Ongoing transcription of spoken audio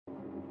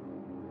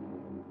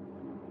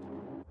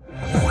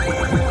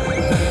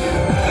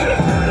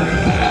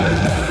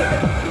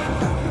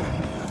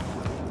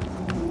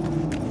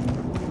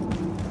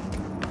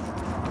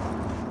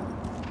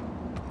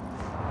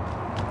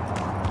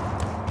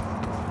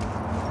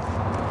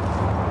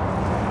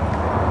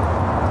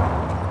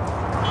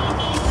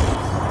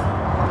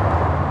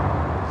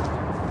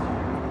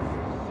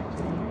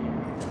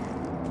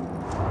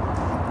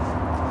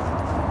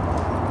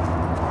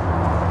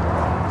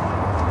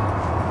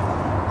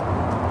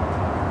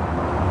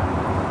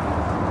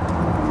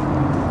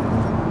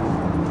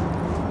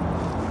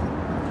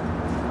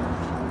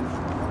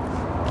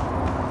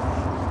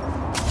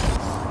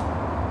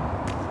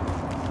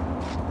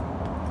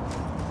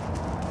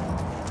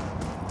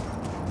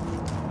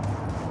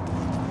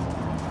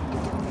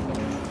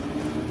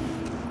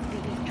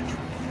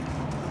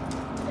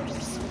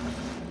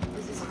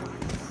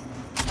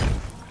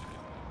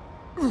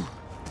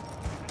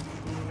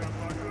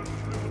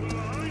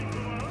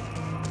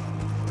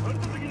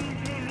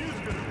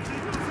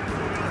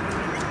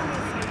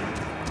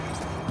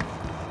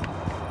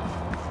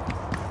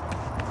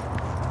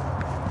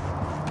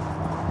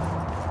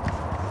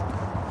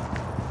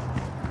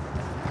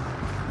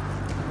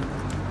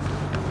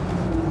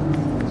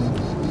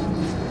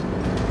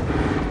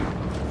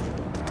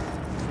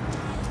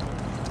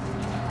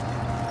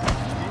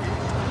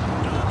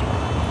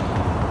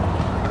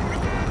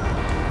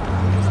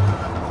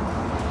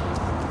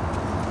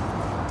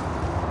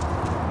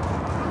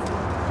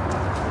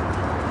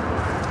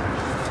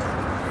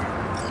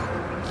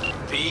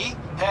V?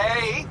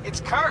 Hey, it's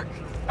Kirk.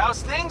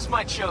 How's things,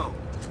 my chum?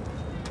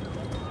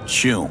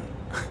 Chum.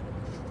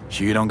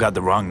 Sure you don't got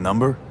the wrong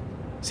number?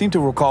 Seem to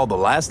recall the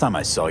last time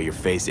I saw your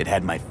face, it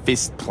had my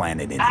fist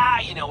planted in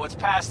it. You know, what's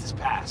past is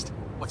past.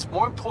 What's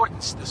more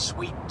important is the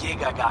sweet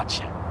gig I got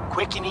you.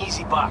 Quick and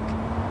easy buck.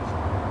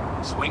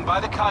 Swing by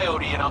the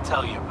Coyote and I'll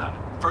tell you about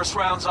it. First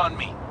round's on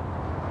me.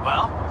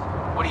 Well,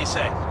 what do you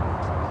say?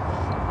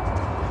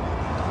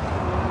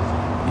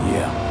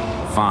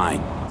 Yeah,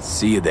 fine.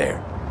 See you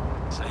there.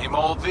 Same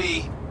old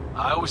V.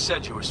 I always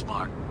said you were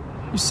smart.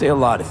 You say a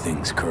lot of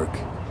things, Kirk.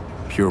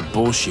 Pure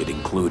bullshit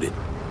included.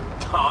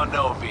 Oh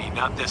no, V,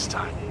 not this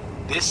time.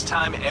 This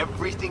time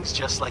everything's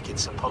just like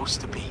it's supposed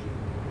to be.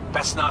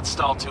 Best not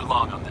stall too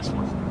long on this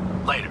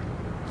one. Later.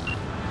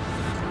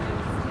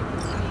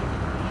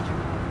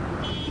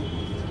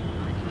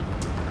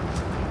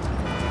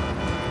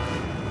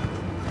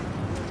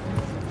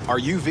 Are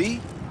you V?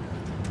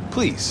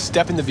 Please,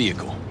 step in the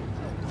vehicle.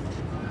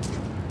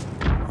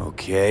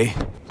 Okay.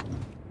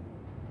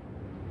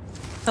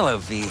 Hello,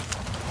 V.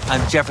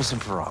 I'm Jefferson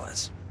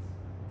Perales.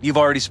 You've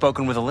already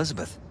spoken with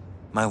Elizabeth,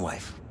 my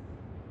wife.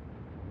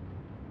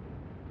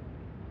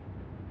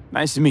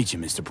 Nice to meet you,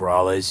 Mr.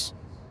 Perales.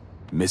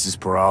 Mrs.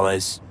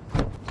 Perales.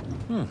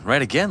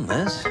 Right again,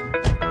 Liz.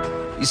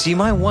 You see,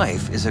 my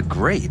wife is a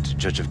great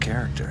judge of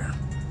character.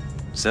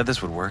 Said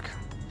this would work.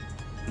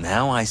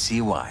 Now I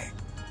see why.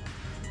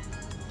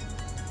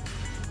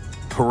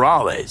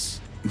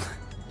 Perales.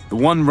 The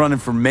one running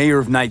for mayor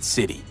of Night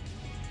City.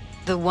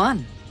 The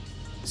one?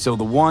 So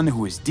the one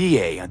who was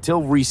DA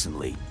until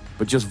recently,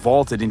 but just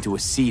vaulted into a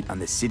seat on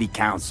the city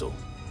council.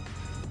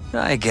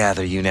 I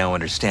gather you now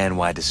understand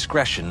why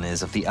discretion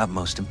is of the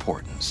utmost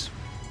importance.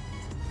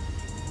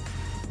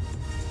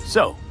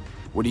 So,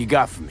 what do you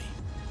got for me?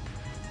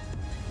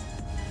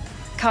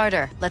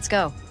 Carter, let's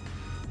go.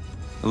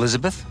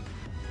 Elizabeth?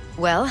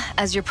 Well,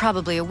 as you're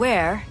probably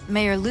aware,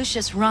 Mayor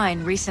Lucius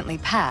Rhine recently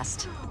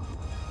passed.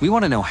 We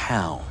want to know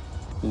how,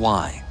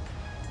 why,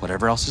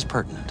 whatever else is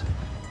pertinent.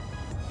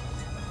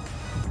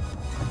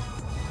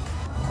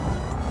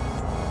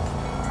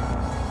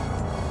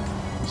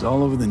 It was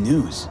all over the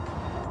news.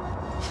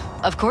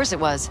 Of course it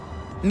was.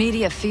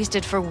 Media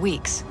feasted for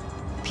weeks.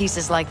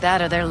 Pieces like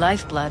that are their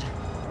lifeblood.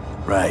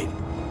 Right.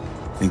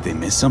 Think they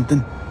missed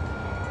something?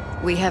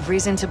 We have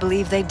reason to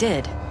believe they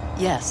did,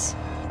 yes.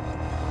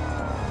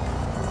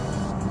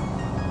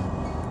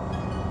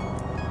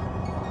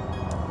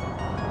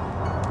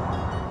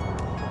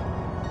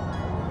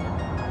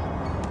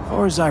 As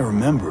far as I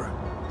remember,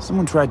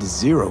 someone tried to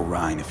zero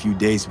Ryan a few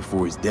days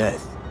before his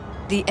death.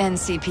 The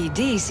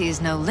NCPD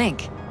sees no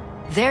link.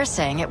 They're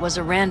saying it was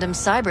a random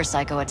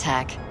cyber-psycho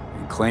attack.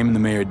 And claiming the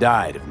mayor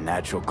died of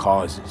natural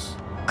causes.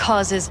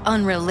 Causes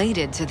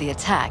unrelated to the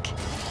attack.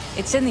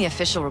 It's in the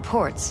official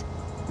reports.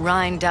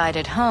 Ryan died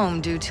at home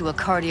due to a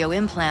cardio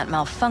implant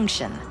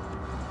malfunction.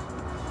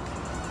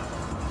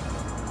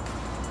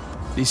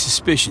 These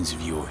suspicions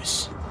of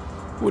yours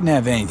wouldn't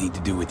have anything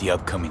to do with the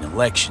upcoming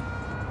election,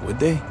 would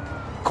they?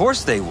 Of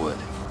course they would.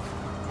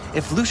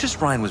 If Lucius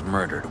Rhine was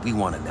murdered, we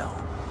want to know.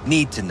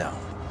 Need to know.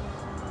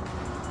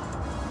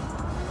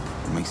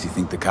 What makes you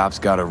think the cops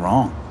got it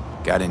wrong?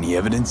 Got any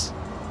evidence?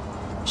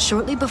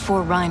 Shortly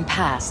before Ryan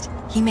passed,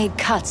 he made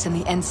cuts in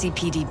the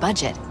NCPD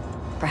budget.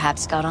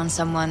 Perhaps got on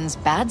someone's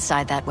bad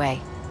side that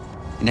way.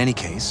 In any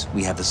case,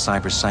 we have the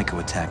cyber-psycho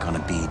attack on a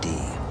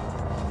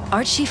BD.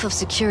 Our chief of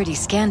security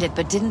scanned it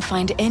but didn't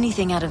find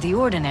anything out of the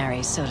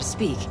ordinary, so to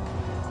speak.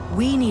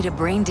 We need a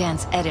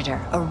braindance editor,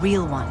 a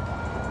real one.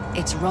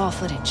 It's raw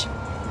footage.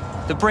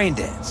 The brain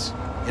dance.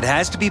 It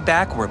has to be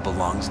back where it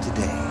belongs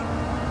today,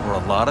 or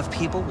a lot of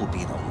people will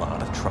be in a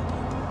lot of trouble.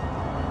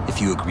 If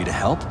you agree to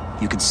help,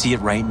 you can see it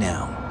right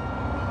now.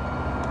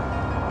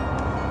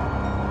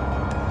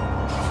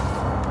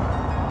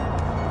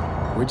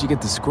 Where'd you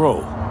get the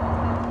scroll?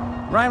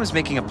 Ryan was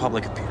making a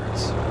public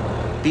appearance.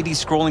 BD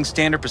scrolling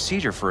standard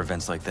procedure for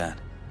events like that.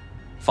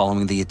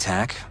 Following the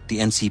attack, the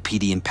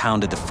NCPD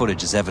impounded the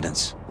footage as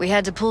evidence. We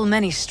had to pull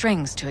many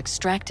strings to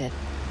extract it.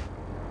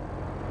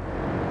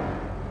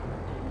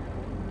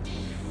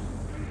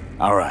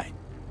 All right.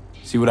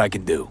 See what I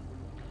can do.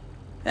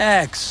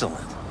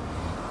 Excellent.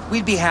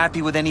 We'd be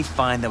happy with any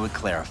find that would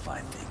clarify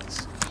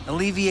things.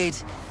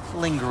 Alleviate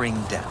lingering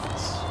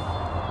doubts.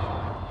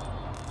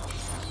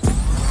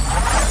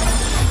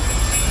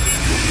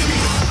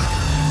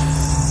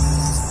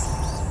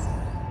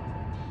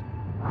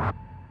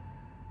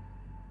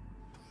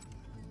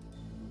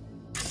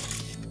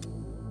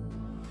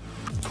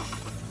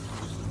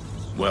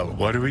 Well,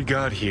 what do we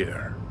got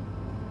here?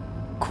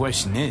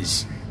 Question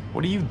is,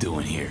 what are you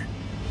doing here?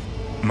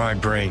 My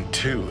brain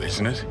too,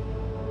 isn't it?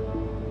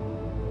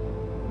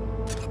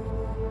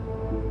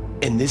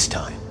 And this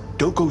time,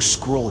 don't go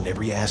scrolling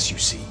every ass you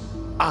see.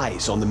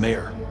 Eyes on the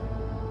mayor.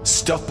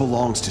 Stuff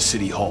belongs to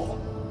City Hall.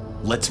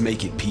 Let's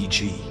make it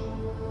PG.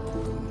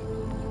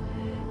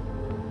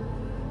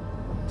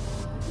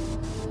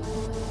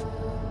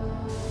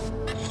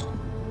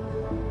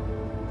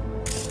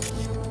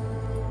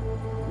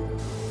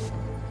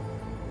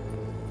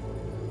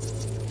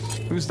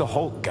 Who's the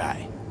Hulk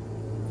guy?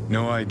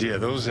 No idea.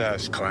 Those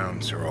ass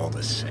clowns are all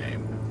the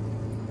same.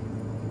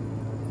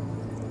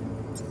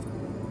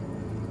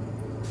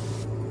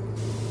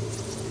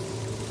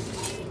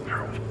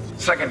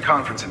 Second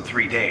conference in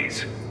 3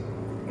 days.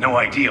 No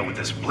idea what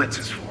this blitz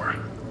is for.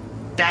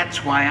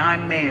 That's why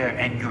I'm mayor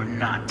and you're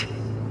not.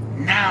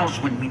 Now's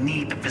when we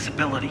need the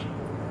visibility.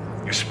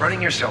 You're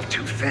spreading yourself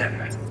too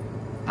thin.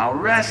 I'll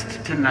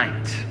rest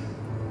tonight.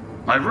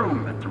 My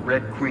room at the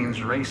Red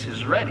Queen's race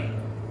is ready.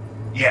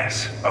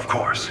 Yes, of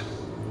course.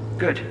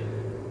 Good.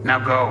 Now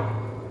go.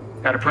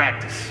 Gotta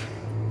practice.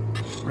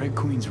 Red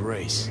Queen's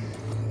race.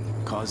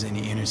 Cause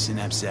any inner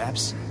synapse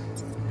zaps?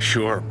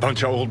 Sure,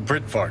 bunch of old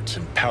Brit farts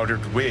in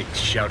powdered wigs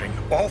shouting,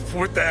 "Off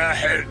with their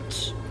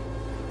heads!"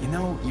 You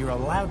know, you're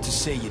allowed to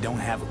say you don't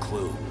have a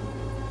clue.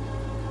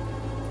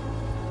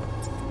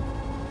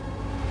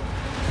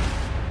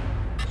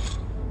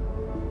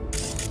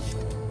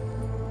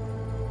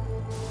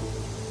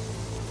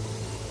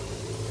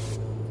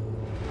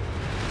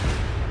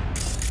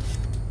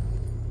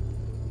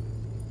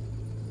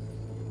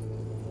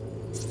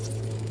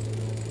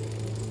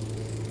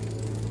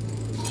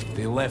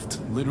 They left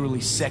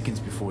literally seconds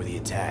before the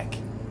attack.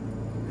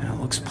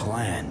 That looks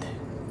planned,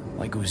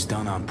 like it was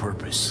done on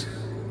purpose.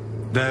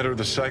 That or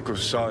the Psycho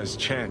saw his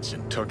chance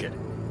and took it.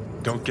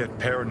 Don't get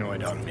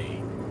paranoid on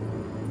me.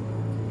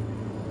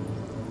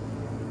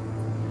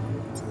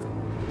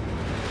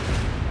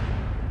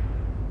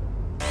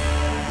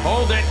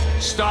 Hold it!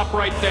 Stop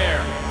right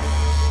there!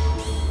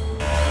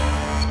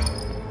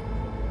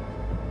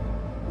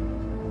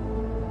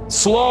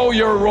 Slow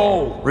your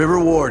roll!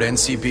 River Ward,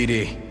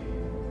 NCPD.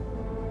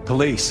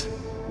 Police.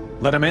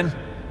 Let him in?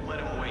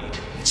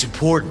 It's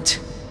important.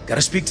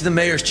 Gotta speak to the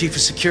mayor's chief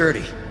of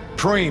security.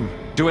 Preem,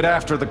 do it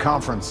after the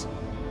conference.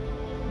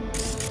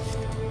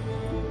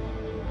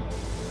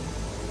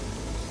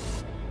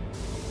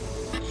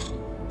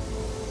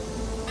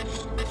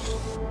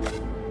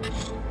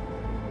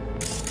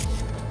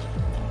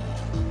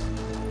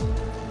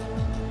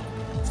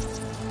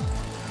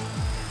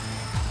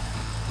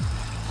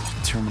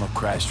 Terminal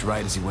crashed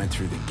right as he went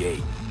through the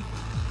gate.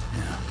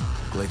 Yeah,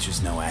 glitch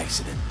is no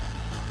accident.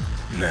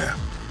 Nah,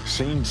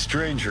 seen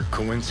stranger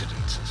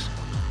coincidences.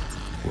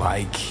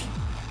 Like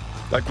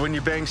when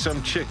you bang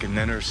some chick and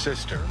then her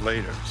sister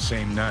later,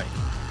 same night.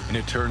 And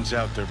it turns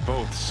out they're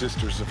both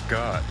sisters of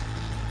God.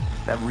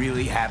 that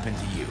really happened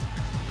to you.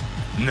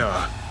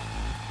 Nah,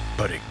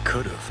 but it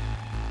could've.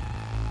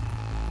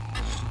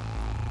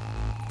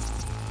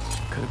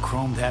 Could've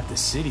chromed half the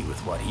city with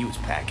what he was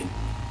packing.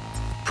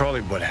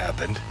 Probably what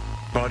happened.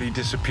 Body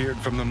disappeared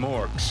from the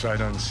morgue,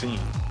 sight unseen.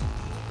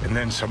 And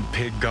then some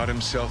pig got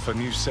himself a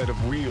new set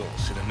of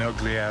wheels in an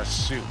ugly-ass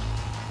suit.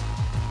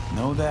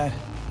 Know that?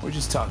 We're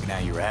just talking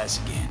out your ass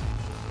again.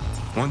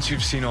 Once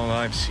you've seen all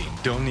I've seen,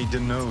 don't need to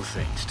know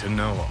things to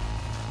know them.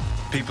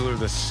 People are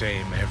the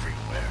same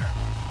everywhere.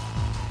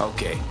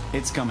 Okay,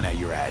 it's coming at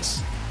your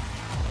ass.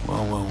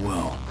 Well, well,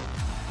 well.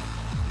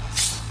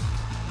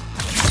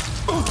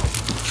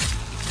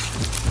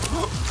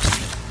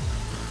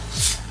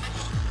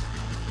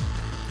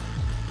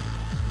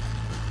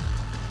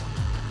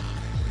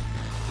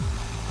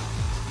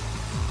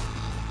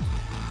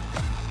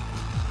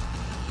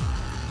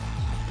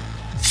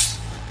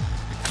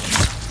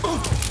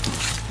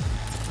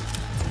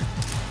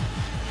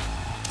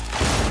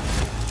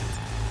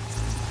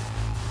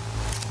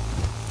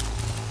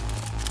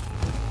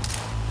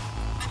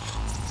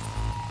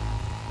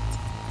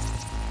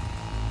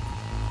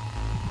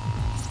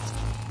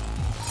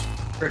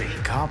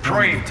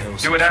 Preem,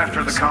 do it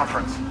after the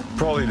conference.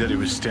 Probably that he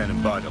was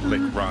standing by to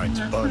lick Ryan's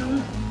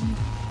butthole.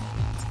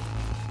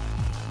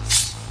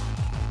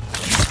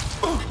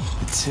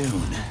 The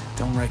tune.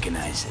 Don't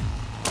recognize it.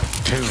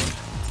 Tune.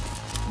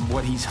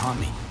 What he's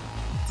humming.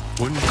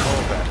 Wouldn't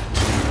call that a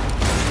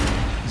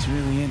tune. He's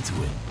really into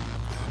it.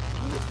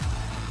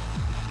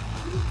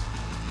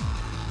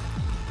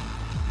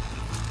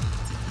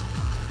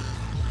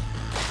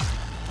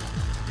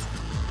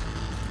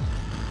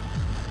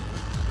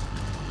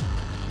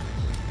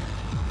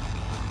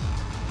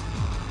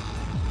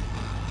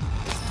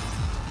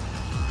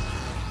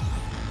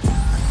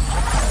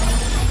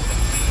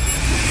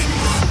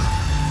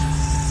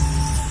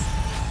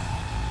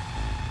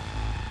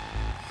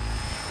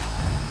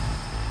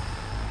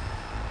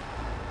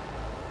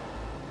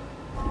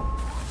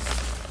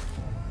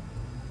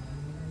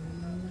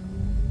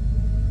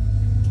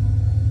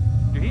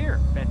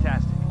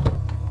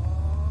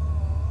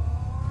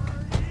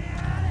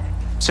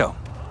 So,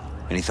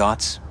 any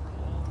thoughts?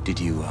 Did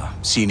you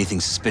see anything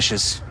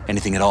suspicious?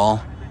 Anything at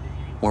all?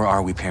 Or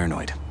are we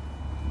paranoid?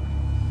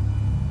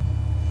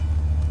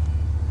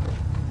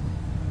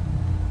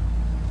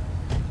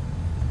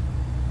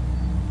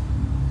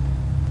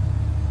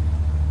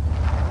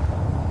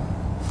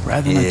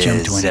 Rather than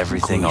jump to any Is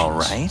everything all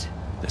conclusions,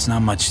 right? There's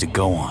not much to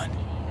go on.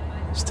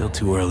 Still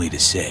too early to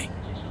say.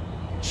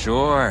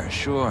 Sure,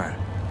 sure.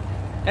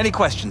 Any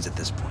questions at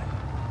this point?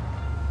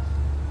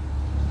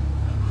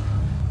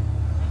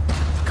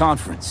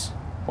 Conference.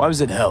 Why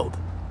was it held?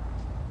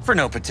 For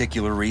no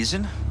particular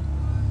reason.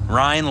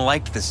 Ryan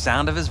liked the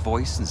sound of his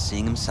voice and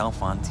seeing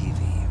himself on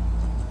TV.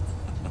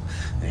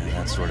 Maybe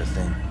that sort of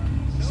thing.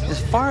 As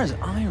far as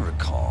I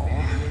recall,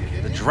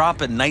 the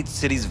drop in Night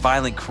City's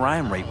violent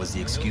crime rate was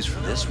the excuse for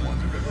this one.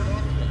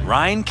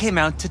 Ryan came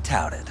out to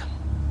tout it.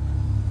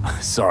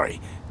 Sorry,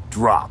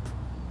 drop.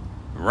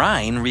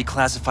 Ryan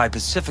reclassified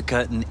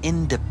Pacifica an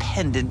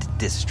independent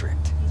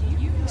district.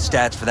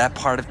 Stats for that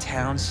part of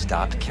town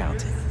stopped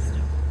counting.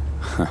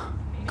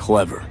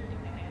 Clever.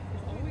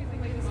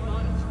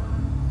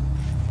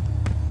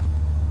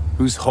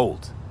 Who's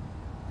Holt?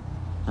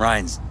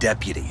 Ryan's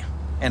deputy,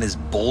 and his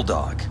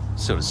bulldog,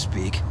 so to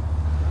speak.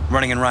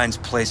 Running in Ryan's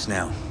place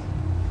now.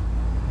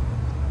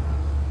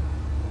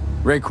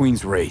 Red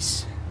Queen's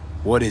race.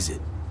 What is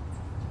it?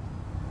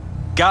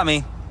 Got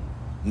me.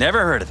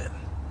 Never heard of it.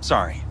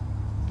 Sorry.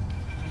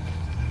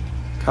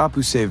 Cop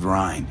who saved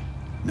Ryan.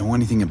 Know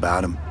anything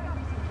about him?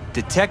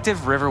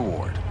 Detective River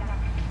Ward.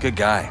 Good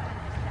guy.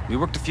 We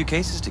worked a few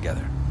cases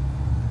together.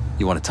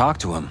 You want to talk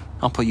to him?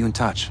 I'll put you in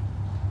touch.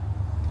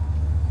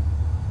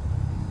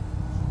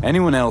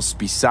 Anyone else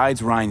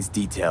besides Ryan's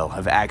detail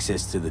have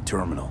access to the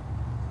terminal?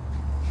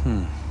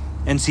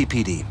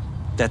 NCPD.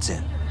 That's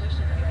it.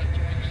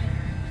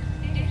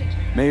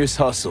 Mayor's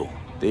hustle.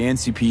 The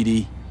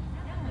NCPD?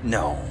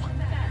 No.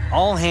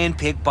 All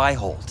handpicked by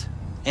Holt.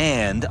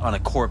 And on a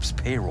corpse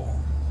payroll.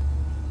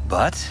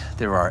 But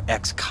there are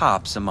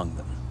ex-cops among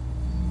them.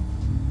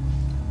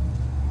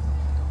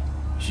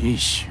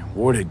 Sheesh,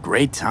 Ward had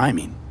great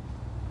timing.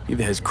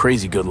 Either has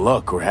crazy good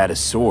luck or had a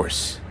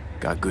source.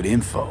 Got good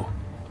info.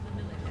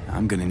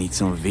 I'm gonna need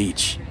some of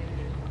each.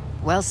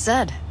 Well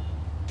said.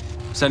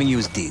 Sending you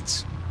his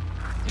deeds.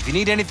 If you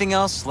need anything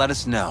else, let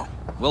us know.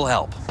 We'll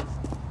help.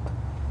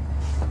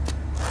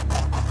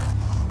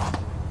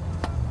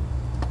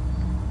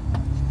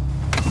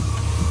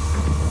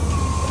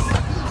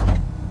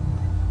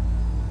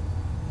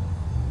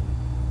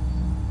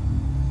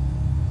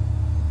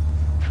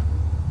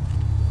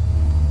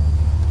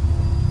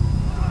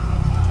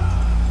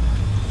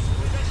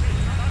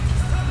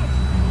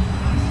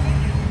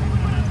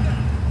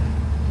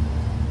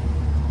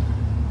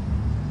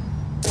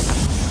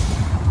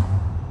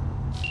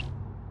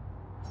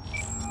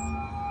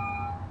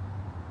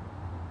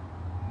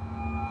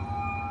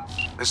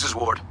 This is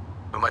Ward.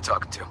 Who am I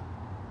talking to?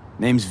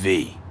 Name's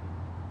V.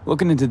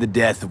 Looking into the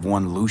death of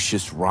one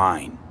Lucius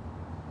Rhine.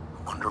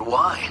 Wonder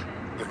why.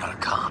 You're not a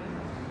cop.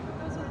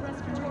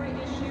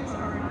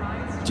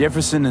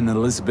 Jefferson and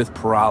Elizabeth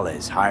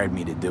Perales hired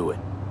me to do it.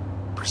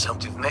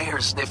 Presumptive mayor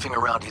sniffing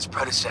around his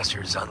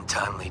predecessor's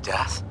untimely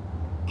death.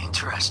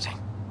 Interesting.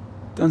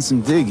 Done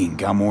some digging,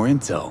 got more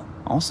intel.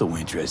 Also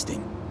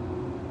interesting.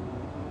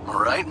 All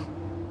right.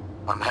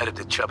 I'm headed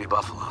to Chubby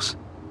Buffalo's.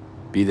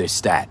 Be their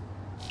stat.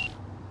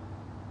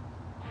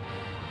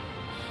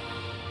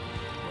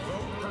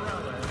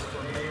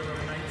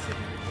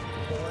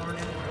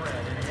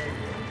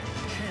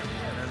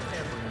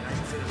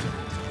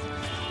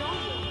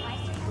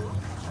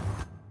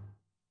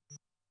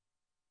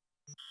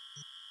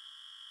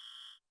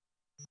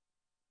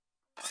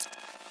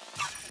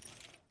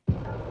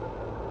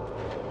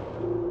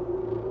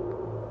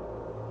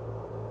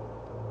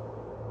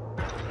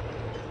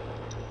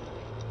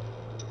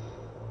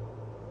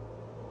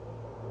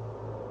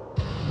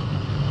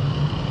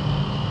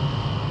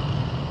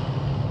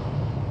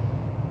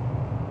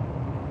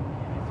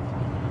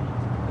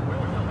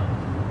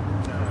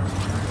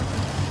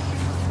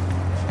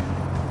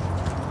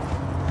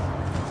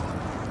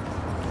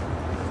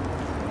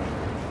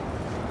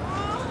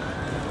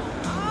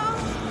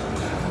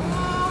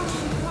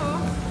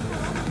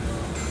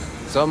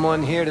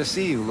 Someone here to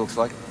see you, looks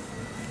like.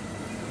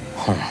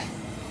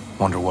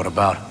 Wonder what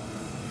about?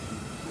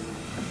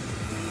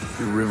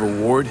 You River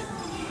Ward?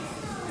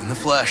 In the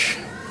flesh.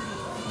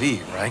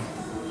 V, right?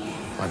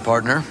 My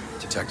partner,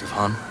 Detective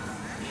Hun.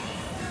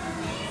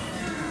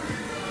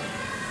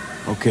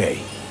 Okay.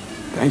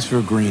 Thanks for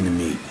agreeing to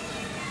meet.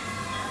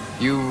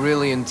 You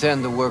really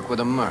intend to work with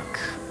a merc?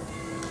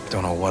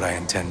 Don't know what I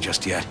intend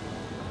just yet.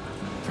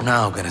 For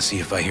now, I'm gonna see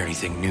if I hear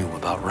anything new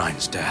about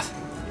Ryan's death.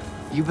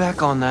 You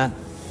back on that?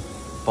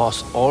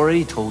 Boss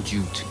already told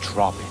you to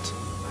drop it.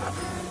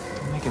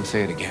 Don't make him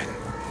say it again.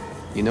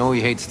 You know he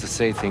hates to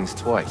say things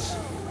twice.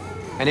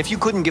 And if you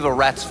couldn't give a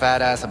rat's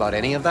fat ass about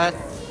any of that,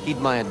 heed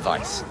my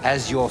advice.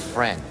 As your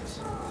friend,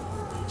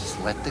 just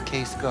let the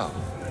case go.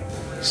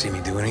 See me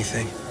do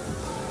anything?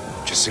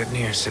 Just sitting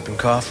here, sipping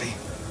coffee,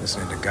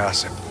 listening to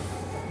gossip.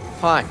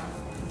 Fine.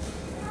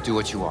 Do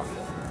what you want.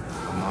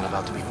 I'm not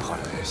about to be part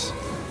of this.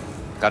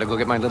 Gotta go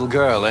get my little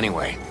girl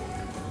anyway.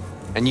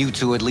 And you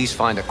two at least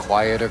find a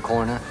quieter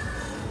corner.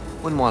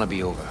 Wouldn't want to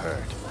be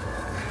overheard.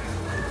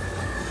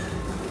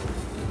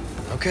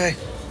 Okay.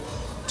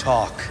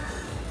 Talk.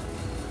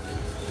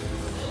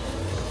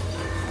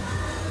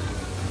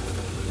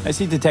 I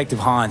see Detective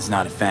Hahn's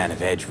not a fan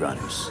of edge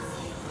runners.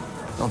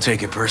 Don't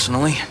take it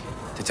personally.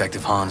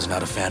 Detective Han's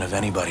not a fan of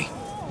anybody,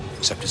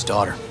 except his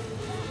daughter.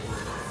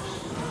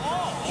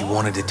 He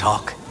wanted to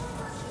talk.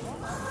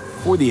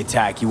 Before the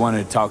attack, he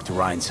wanted to talk to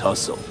Ryan's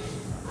hustle.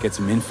 Get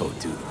some info,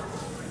 dude.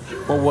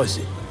 What was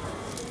it?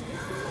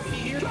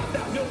 You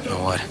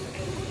know what?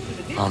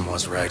 Han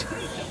was right.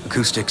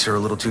 Acoustics are a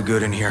little too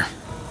good in here.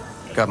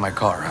 Got my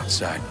car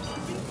outside.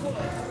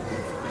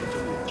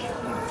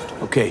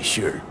 Okay,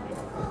 sure.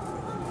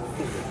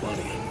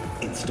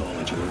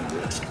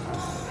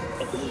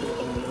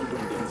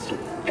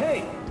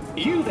 Hey,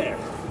 you there?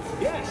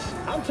 Yes,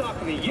 I'm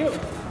talking to you.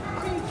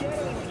 Are you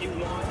getting what you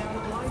want out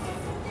of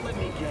life? Let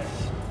me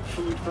guess.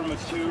 Food from a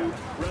tube,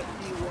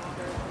 rusty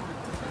water.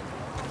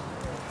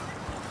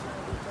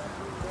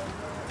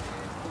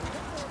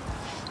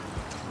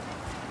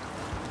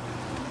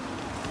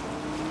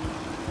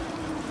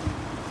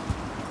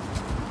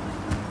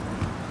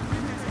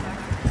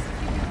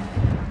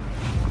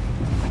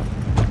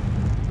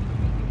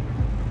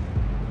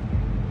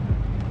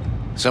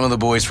 Some of the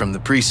boys from the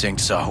precinct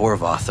saw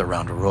Horvath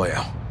around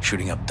Arroyo,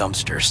 shooting up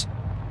dumpsters,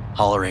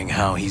 hollering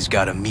how he's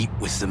got to meet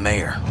with the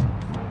mayor.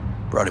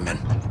 Brought him in.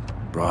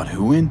 Brought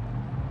who in?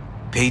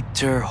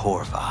 Peter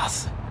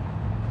Horvath,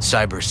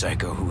 cyber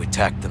psycho who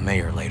attacked the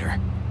mayor later.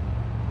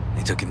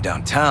 They took him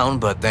downtown,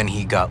 but then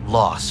he got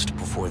lost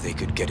before they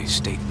could get his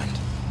statement.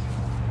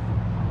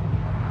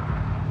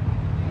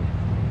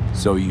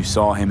 So you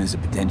saw him as a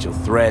potential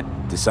threat,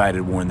 decided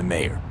to warn the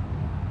mayor.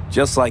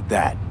 Just like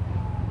that.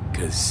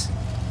 'Cause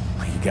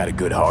you got a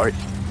good heart.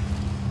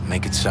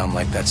 Make it sound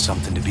like that's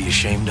something to be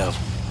ashamed of.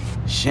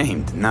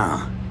 Ashamed?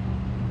 Nah.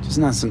 Just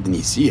not something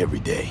you see every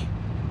day.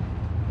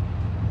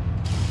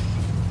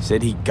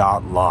 Said he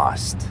got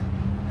lost.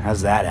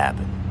 How's that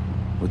happen?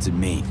 What's it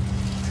mean?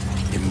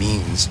 It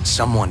means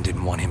someone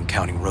didn't want him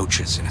counting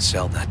roaches in a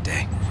cell that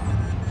day.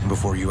 And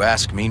before you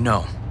ask me,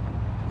 no.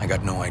 I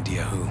got no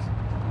idea who.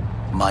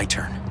 My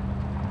turn.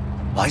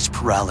 Why's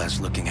Peralez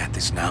looking at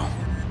this now?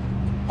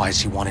 Why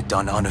does he want it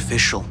done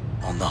unofficial,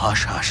 on the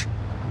hush-hush?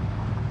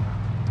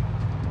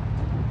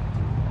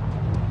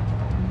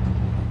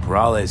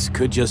 Peralez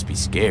could just be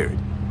scared.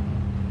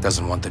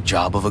 Doesn't want the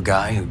job of a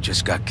guy who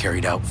just got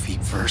carried out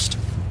feet first.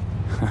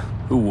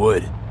 Who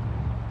would?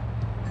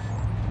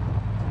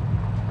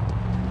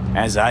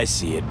 As I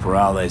see it,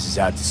 Peralez is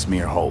out to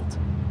smear Holt.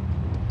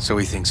 So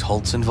he thinks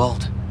Holt's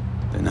involved?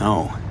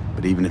 Dunno,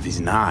 but even if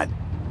he's not,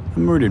 a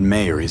murdered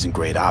mayor isn't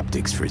great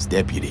optics for his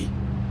deputy.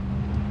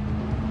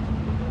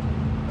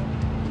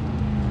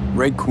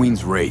 Red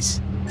Queen's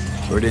race.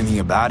 Heard anything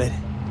about it?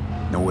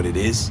 Know what it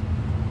is?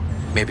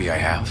 Maybe I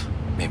have.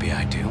 Maybe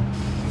I do.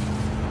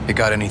 It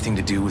got anything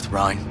to do with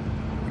Ryan?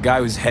 The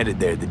guy was headed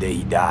there the day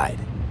he died.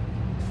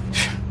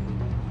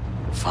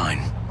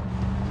 Fine.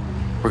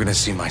 We're gonna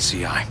see my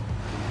CI.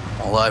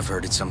 All I've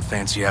heard is some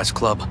fancy-ass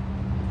club.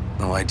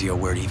 No idea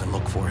where to even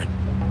look for it.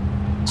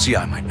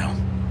 CI might know.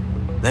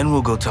 Then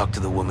we'll go talk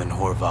to the woman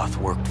Horvath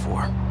worked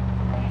for.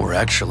 Or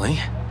actually,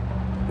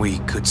 we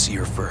could see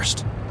her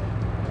first.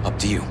 Up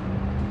to you.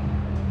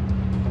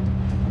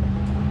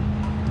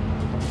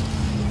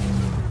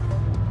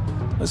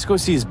 Let's go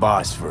see his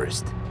boss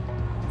first.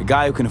 The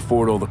guy who can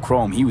afford all the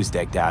chrome he was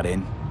decked out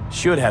in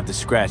should have the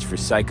scratch for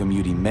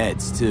psychomuting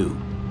meds, too.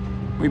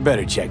 We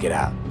better check it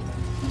out.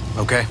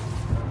 Okay.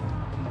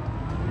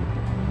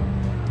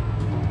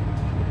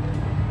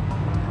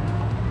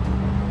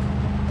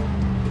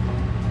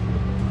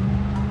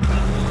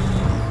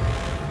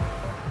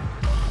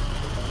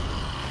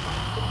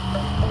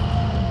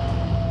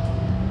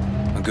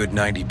 A good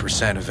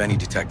 90% of any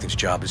detective's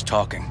job is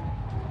talking.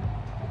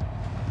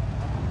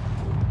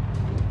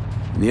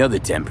 And the other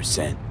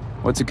 10%,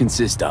 what's it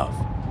consist of?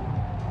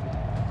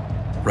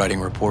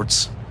 Writing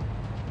reports.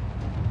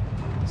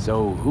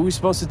 So, who are we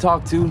supposed to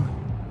talk to?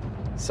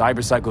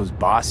 Cyber Psycho's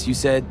boss, you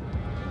said?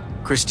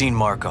 Christine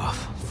Markov,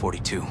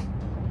 42.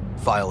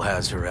 File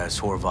has her as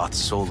Horvath's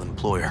sole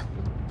employer.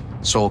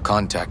 Sole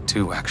contact,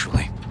 too,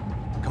 actually.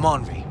 Come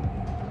on, V.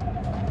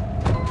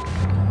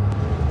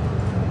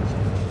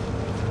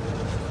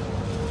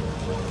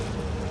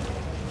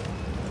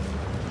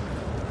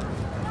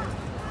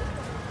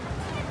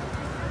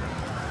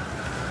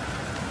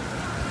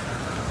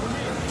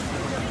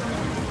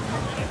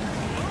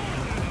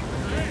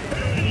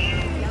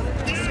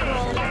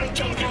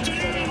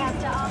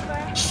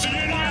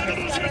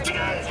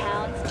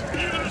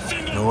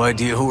 No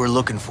idea who we're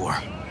looking for.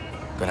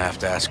 Gonna have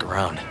to ask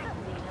around.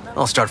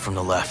 I'll start from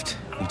the left.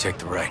 You take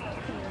the right.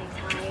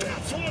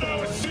 That's what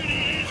our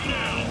city is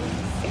now.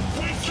 A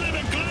wasteland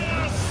of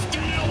glass,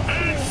 steel,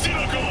 and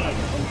silicon.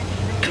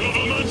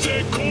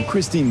 Government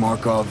Christine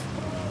Markov.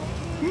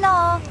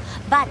 No,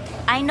 but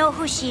I know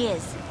who she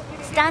is.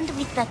 Stand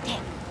with the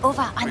tech,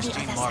 over on the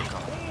other side.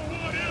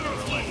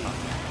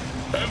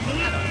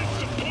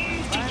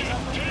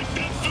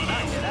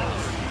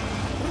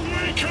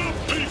 Wake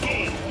up,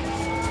 people!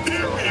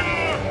 Here we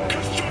are,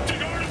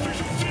 constructing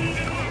artificial cities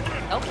in orbit.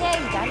 Okay,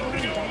 done.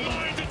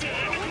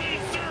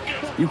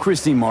 You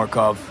Christine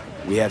Markov,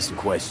 we have some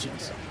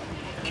questions.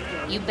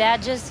 You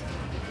badges?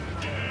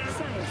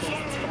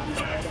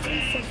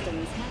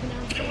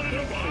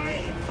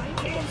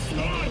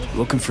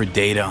 Looking for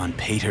data on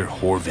Peter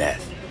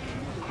Horvath.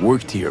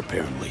 Worked here,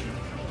 apparently.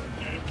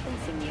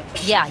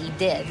 Yeah, he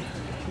did.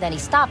 Then he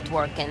stopped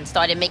working,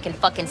 started making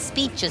fucking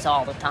speeches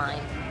all the time.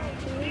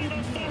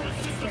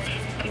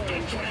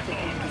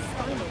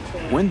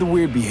 When the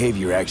weird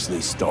behavior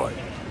actually start?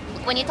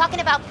 When you're talking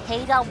about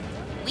Peter,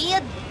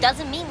 weird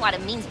doesn't mean what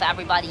it means for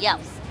everybody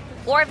else.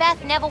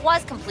 Horvath never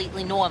was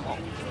completely normal.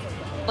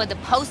 But the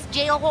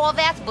post-jail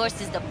Horvath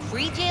versus the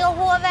pre-jail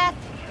Horvath,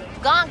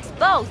 gonks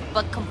both,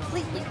 but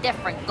completely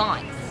different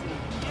gonks.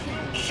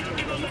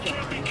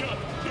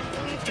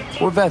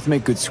 Horvath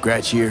make good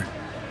scratch here.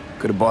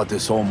 Could have bought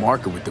this whole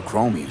market with the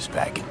chrome he was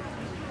packing.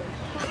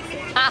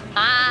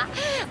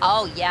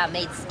 Oh yeah,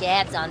 made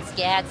scads on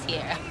scads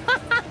here.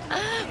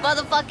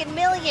 Motherfucking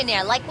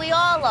millionaire, like we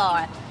all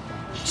are.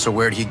 So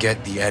where'd he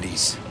get the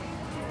eddies?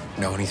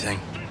 Know anything?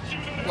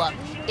 Look,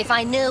 if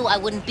I knew, I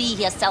wouldn't be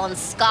here selling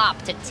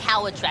scop to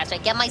tower trash.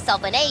 I'd get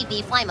myself an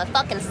AV, fly my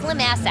fucking slim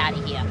ass out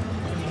of here.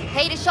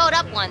 Peter showed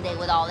up one day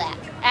with all that.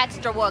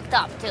 Extra worked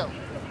up, too.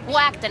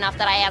 Whacked enough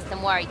that I asked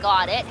him where he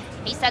got it.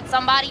 He said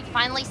somebody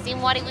finally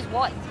seen what he was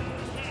worth.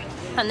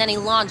 And then he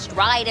launched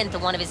right into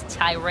one of his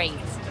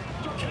tirades.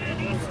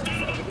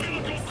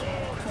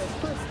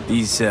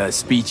 These,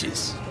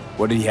 speeches,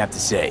 what did he have to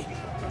say?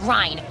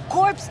 Ryan,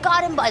 Corpse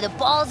got him by the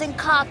balls and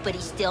cock, but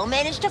he still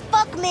managed to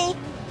fuck me.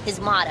 His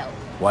motto.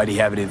 Why'd he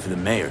have it in for the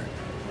mayor?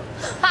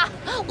 Ha!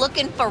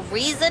 Looking for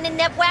reason in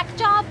that whack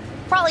job?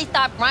 Probably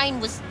thought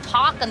Ryan was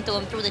talking to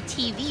him through the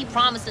TV,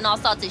 promising all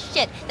sorts of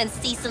shit, then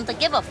ceasing to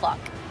give a fuck.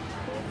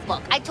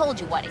 Look, I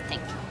told you what I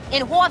think.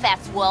 In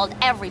Horvath's world,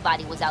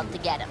 everybody was out to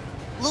get him.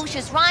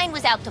 Lucius Ryan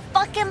was out to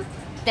fuck him,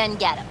 then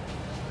get him.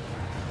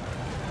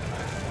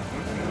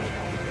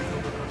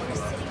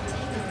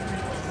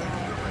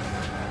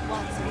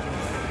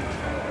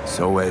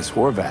 So as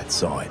Horvath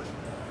saw it,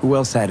 who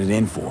else had it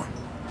in for him?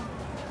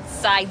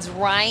 Besides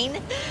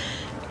Ryan,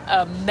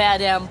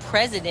 Madame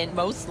President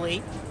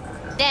mostly.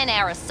 Then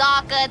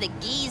Arasaka, the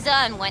Giza,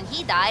 and when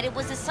he died, it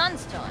was his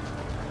son's turn.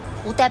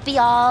 Would that be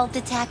all,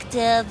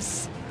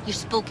 detectives? You're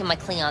spooking my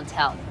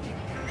clientele.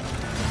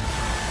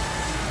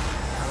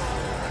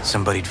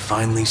 Somebody'd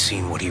finally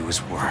seen what he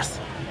was worth.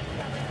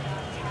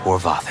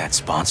 Horvath had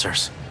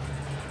sponsors.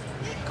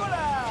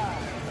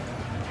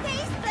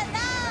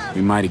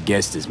 We might have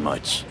guessed as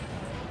much.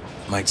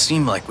 Might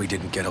seem like we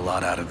didn't get a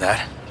lot out of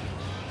that.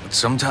 But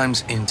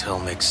sometimes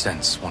intel makes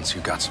sense once you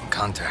got some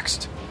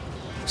context.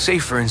 Say,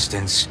 for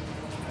instance,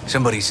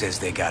 somebody says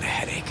they got a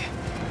headache.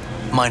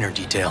 Minor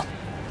detail.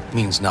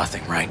 Means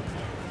nothing, right?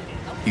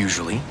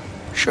 Usually,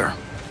 sure.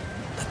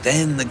 But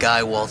then the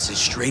guy waltzes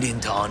straight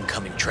into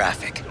oncoming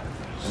traffic.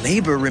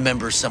 Neighbor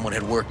remembers someone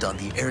had worked on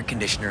the air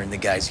conditioner in the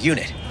guy's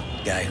unit.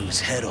 Guy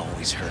whose head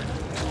always hurt.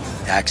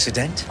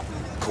 Accident?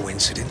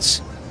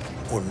 Coincidence?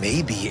 Or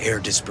maybe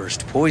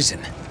air-dispersed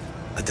poison.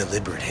 A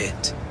deliberate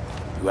hit.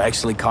 You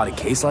actually caught a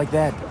case like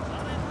that?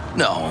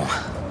 No.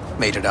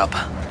 Made it up.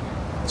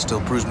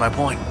 Still proves my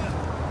point.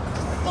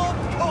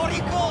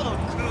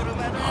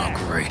 Oh,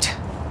 great.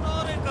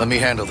 Let me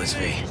handle this,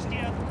 V.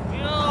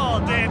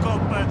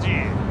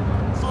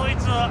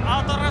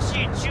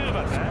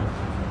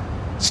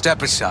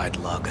 Step aside,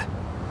 Lug.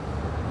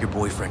 Your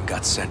boyfriend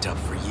got sent up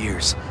for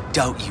years.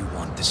 Doubt you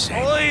want the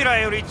same.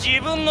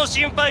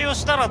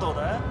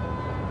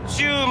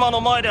 シューマ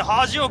の前で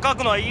恥をか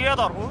くのは嫌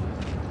だろ。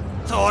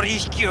取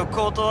引を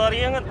断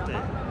りやがって。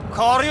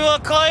借りは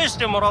返し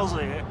てもらう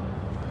ぜ。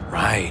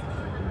Right.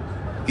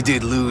 You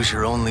did lose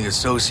your only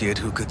associate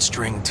who could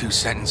string 2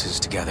 sentences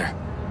together.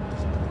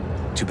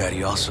 Too bad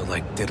he also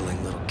liked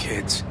diddling little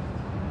kids.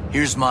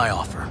 Here's my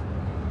offer.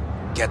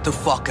 Get the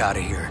fuck out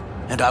of here,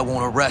 and I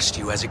won't arrest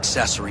you as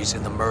accessories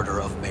in the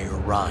murder of Mayor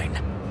Ryan.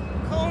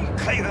 今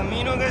回は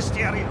見逃して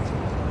やるよ。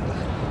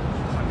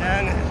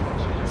だが、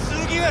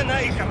次は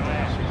ないから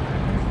な。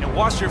And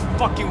wash your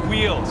fucking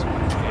wheels,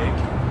 pig.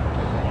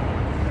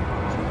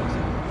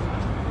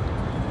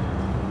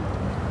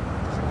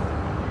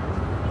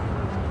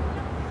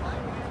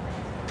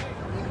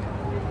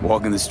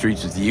 Walking the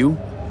streets with you?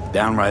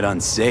 Downright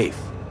unsafe.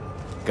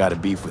 Got a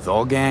beef with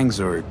all gangs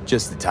or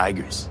just the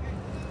Tigers?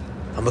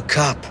 I'm a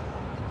cop.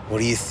 What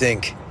do you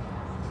think?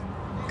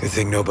 Good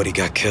thing nobody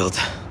got killed.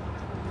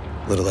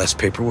 Little less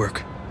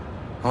paperwork.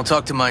 I'll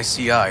talk to my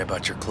CI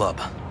about your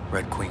club,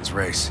 Red Queen's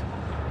Race.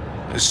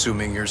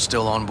 Assuming you're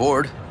still on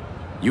board.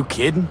 You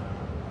kidding?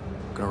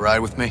 Gonna ride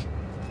with me?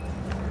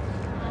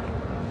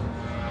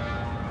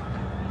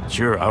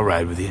 Sure, I'll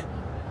ride with you.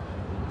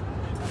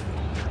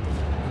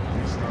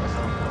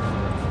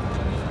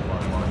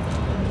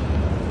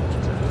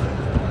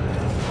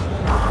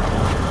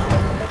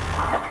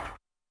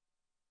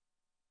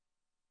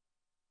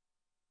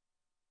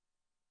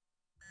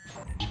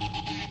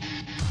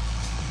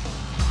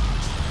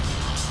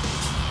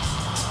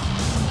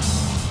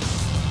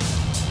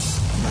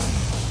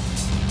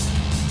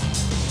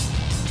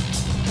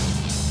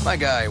 My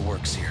guy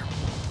works here.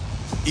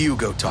 You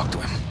go talk to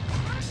him.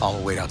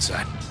 I'll wait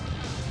outside.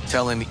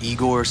 Tell him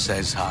Igor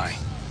says hi.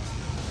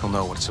 He'll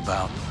know what it's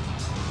about.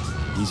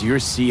 He's your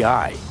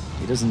CI.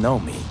 He doesn't know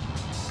me.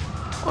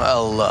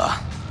 Well,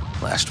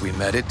 last we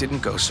met, it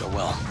didn't go so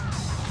well.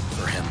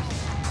 For him.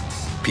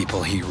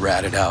 People he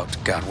ratted out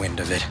got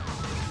wind of it.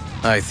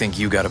 I think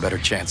you got a better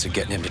chance of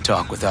getting him to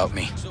talk without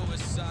me.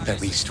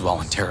 At least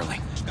voluntarily.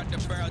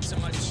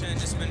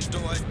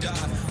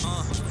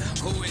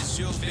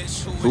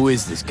 Who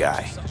is this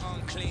guy?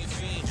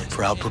 A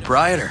proud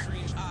proprietor.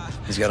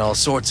 He's got all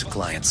sorts of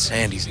clients,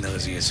 and he's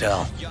nosy as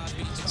hell.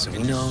 So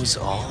he knows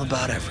all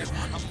about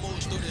everyone.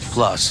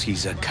 Plus,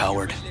 he's a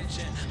coward.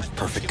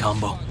 Perfect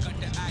combo.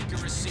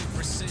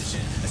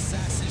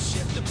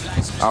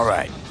 All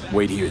right,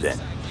 wait here then.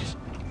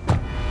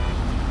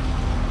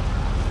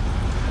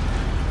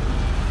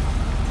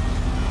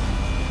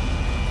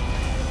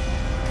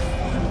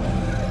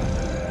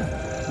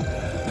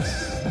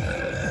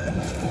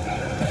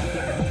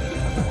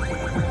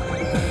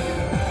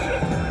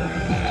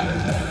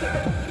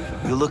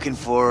 You looking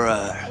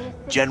for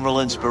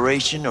general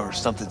inspiration or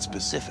something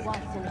specific?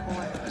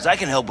 Because I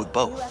can help with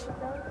both.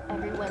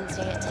 Every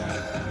Wednesday at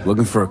 10.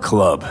 Looking for a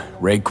club.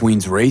 Red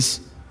Queen's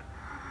Race?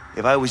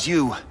 If I was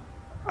you,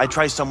 I'd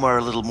try somewhere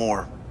a little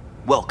more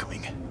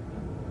welcoming.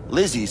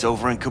 Lizzie's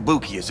over in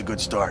Kabuki is a good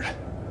start.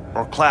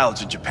 Or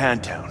Cloud's in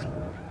Japantown.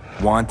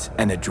 Want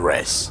an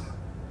address.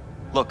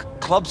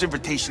 Look, club's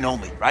invitation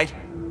only, right?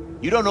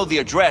 You don't know the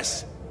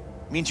address.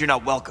 Means you're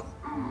not welcome.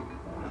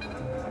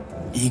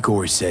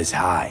 Igor says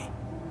hi.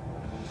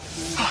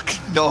 Fuck,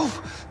 no.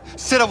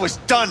 Said I was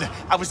done.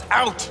 I was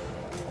out.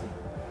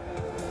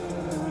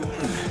 Leave me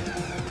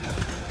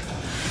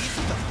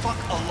the fuck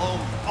alone,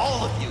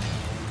 all of you.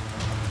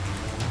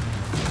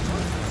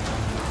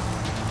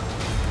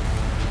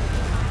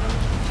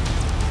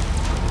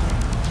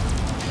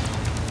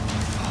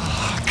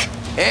 Fuck.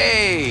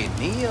 Hey,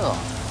 Neil.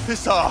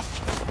 Piss off.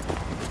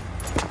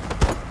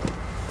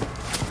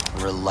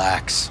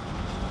 Relax.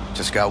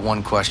 Just got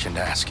one question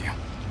to ask you.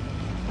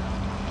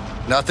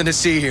 Nothing to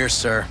see here,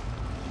 sir.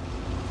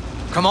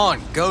 Come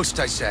on, Ghost,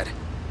 I said.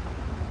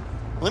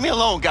 Leave me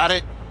alone, got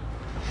it?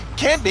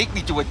 Can't make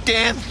me do a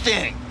damn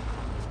thing.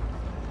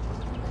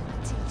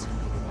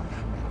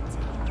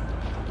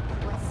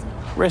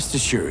 Rest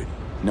assured,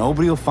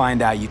 nobody will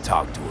find out you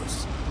talked to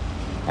us.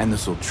 And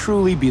this will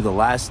truly be the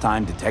last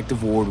time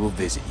Detective Ward will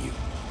visit you.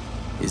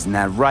 Isn't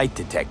that right,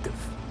 Detective?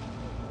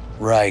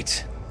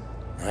 Right.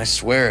 I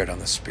swear it on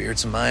the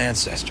spirits of my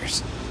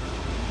ancestors.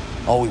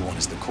 All we want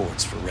is the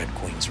courts for Red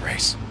Queen's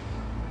Race.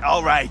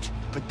 All right,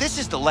 but this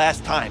is the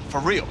last time, for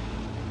real.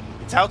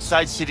 It's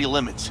outside city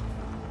limits.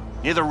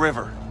 Near the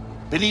river.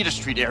 Benita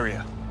Street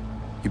area.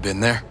 You been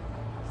there?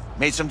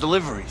 Made some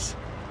deliveries.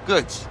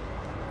 Goods.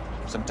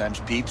 Sometimes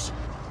peeps.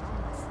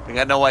 I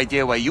got no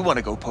idea why you want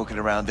to go poking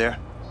around there.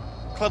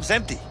 Club's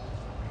empty.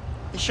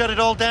 They shut it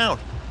all down.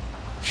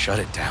 Shut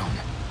it down?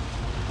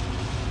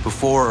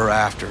 Before or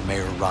after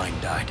Mayor Rhine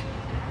died?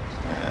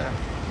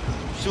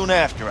 Soon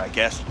after, I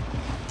guess.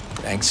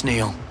 Thanks,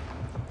 Neil.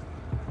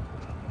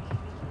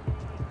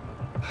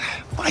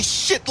 My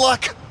shit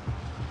luck!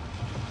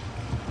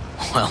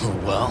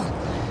 Well,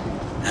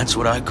 that's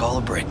what I call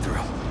a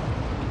breakthrough.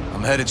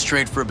 I'm headed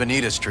straight for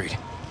Benita Street.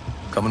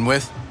 Coming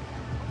with?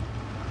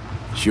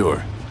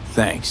 Sure,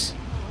 thanks.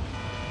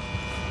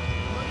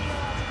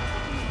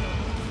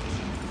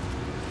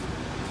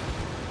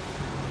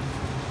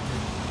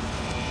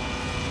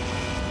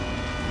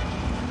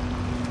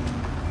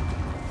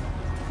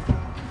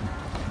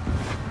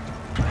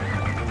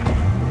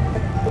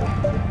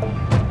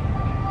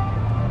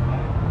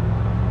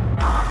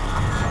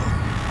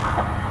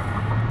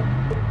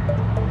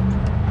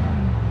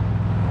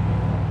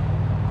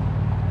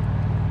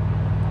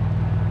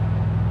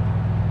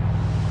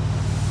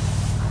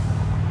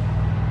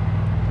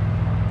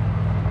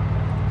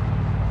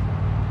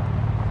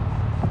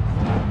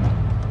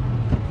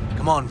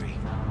 Come on, V.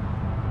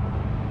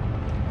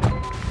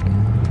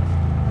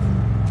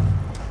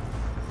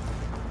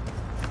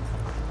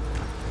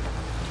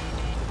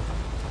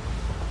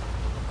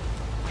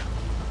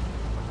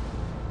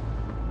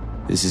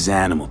 This is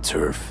animal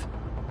turf.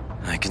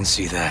 I can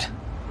see that.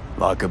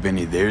 Lock up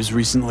any of theirs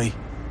recently?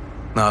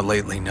 Not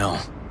lately, no.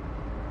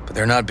 But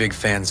they're not big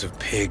fans of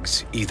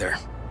pigs, either.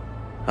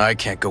 I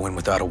can't go in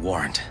without a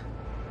warrant.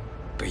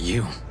 But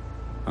you...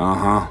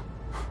 Uh-huh.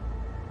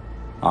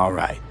 All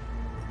right.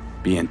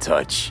 Be in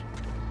touch.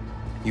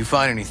 You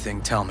find anything,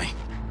 tell me.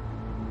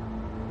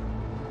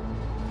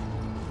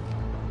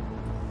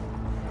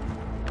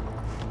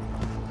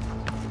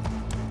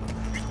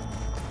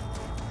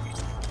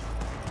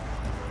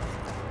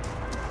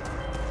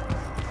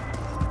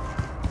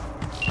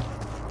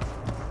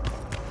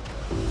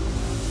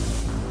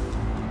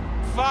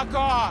 Fuck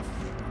off!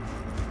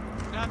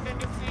 Nothing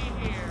to see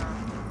here.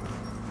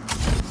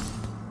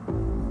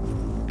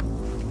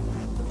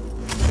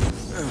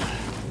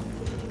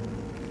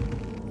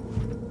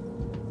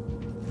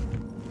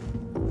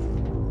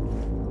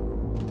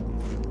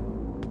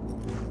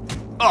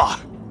 Ugh!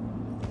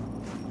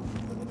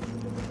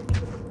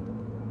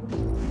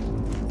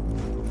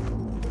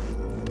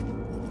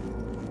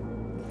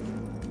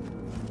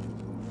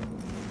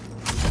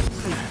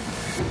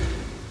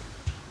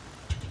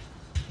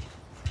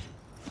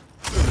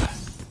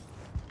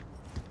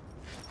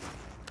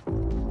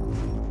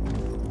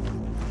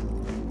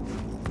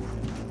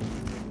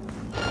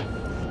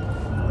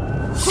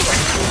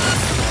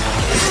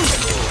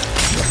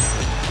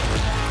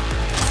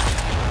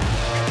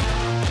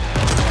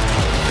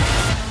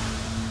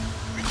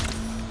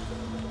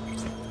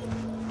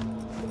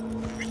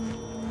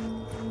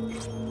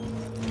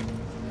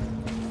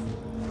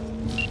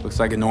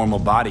 like a normal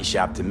body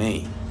shop to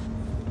me.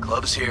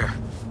 Club's here.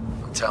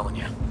 I'm telling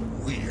you.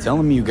 Tell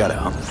him you got a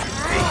hump.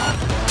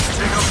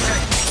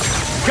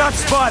 Got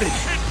spotted!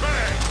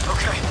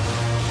 Okay.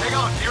 Hang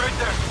on, be right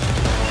there.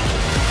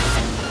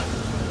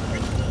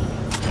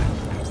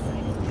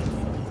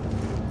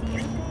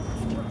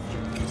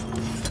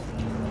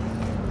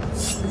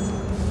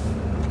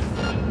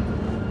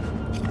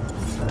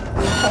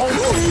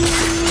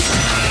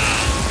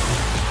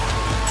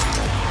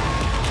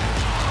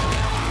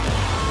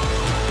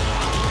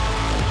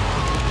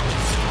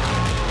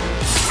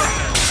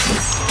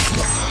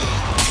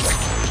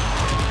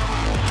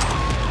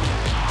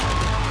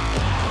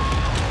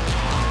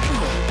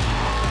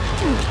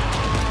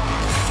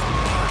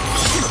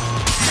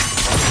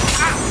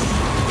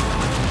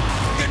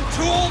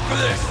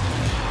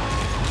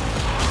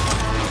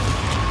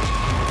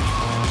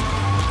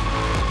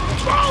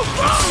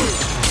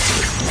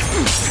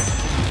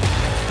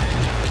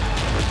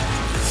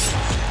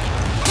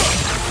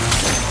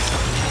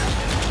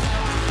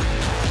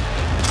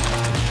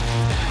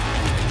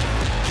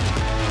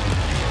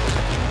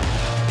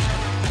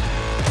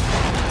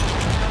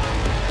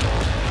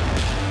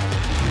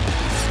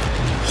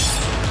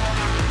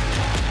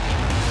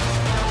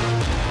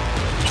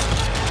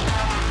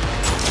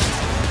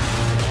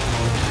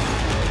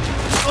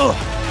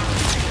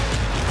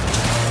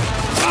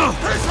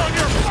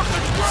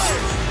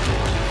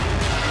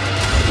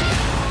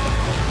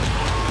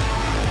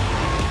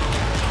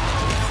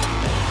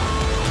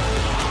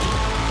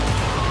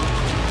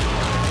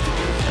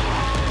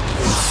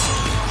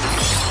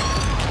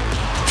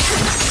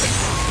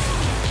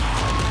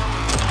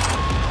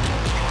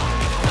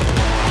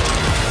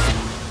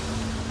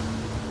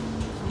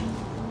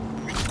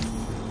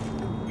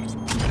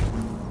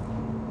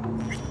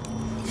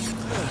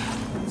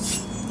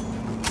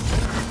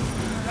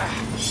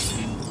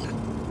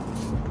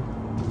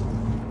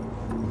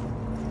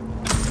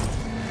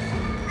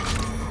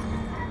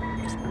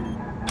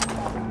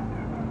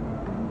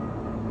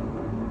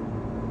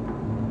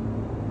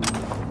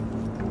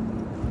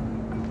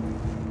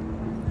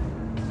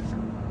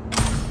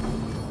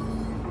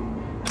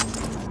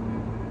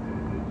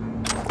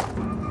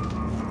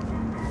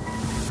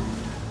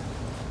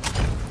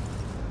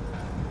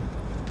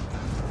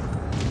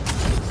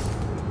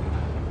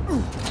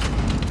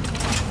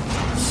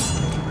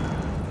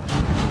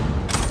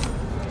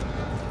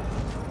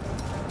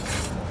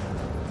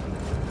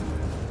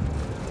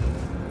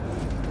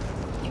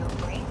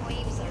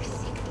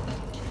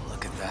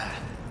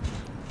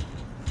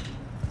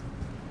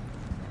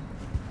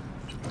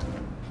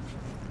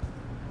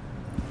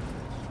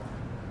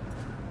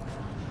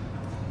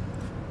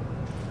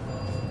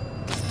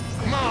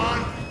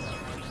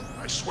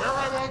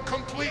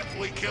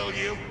 Completely kill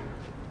you.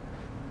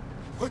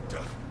 What the?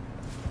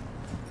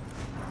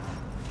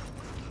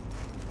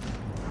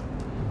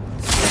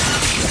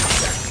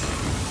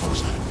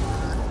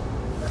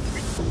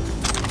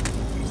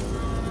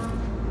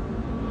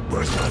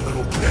 Where's my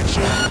little bitch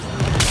at?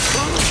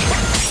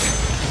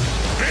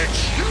 Bitch,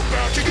 you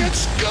about to get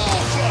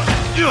skull-fucked!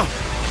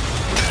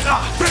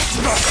 Bitch,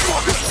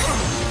 motherfucker!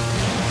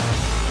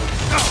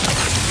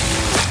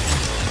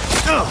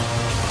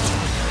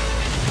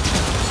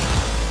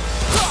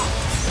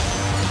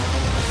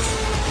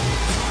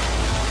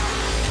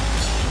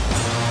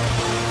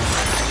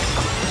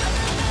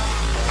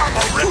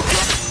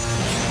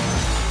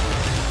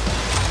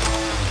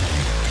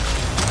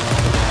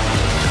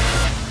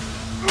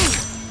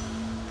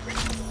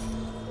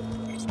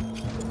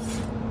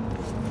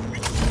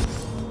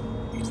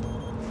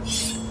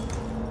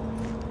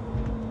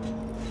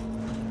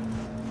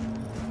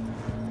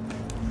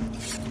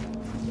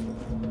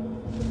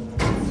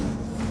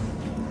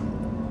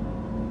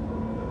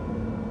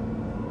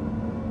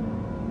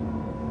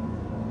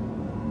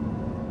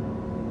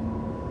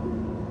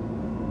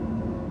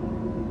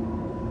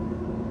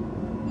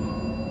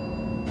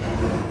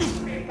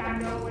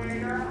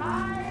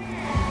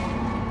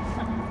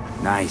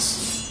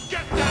 Nice.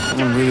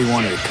 Someone really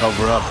wanted to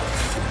cover up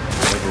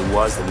whatever it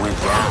was that went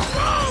down.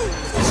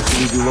 What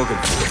are you looking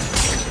for?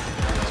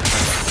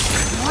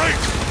 Great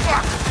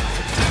fuck!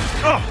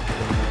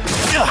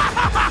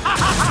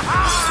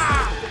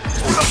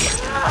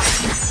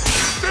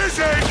 This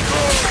ain't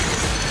good!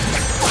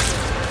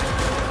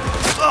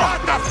 What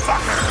the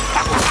fucker?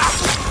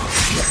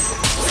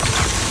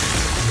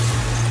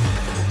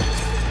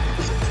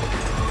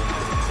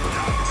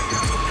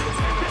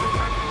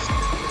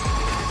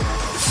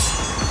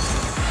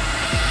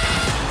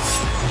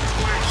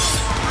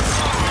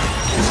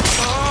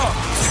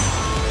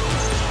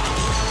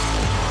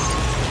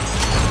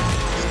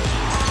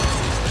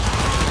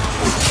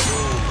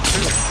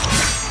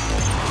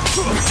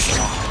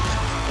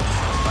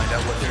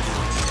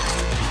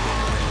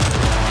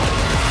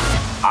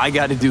 I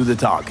gotta do the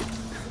talking.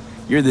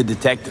 You're the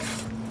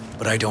detective.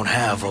 But I don't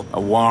have a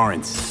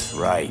warrant,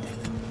 right?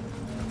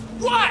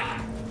 What?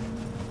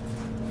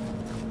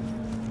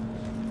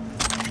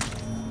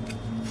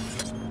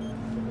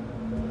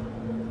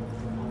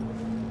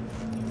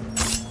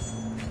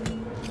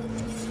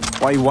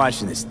 Why are you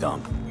watching this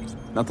dump?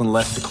 Nothing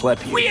left to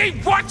collect here. We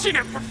ain't watching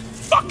it, we're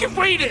fucking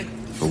waiting!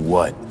 For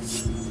what?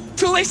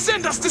 Till they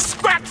send us to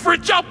scratch for a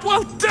job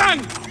well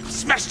done!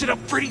 Smashed it up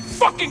pretty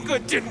fucking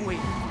good, didn't we?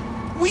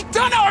 We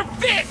done our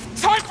bit!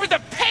 Time for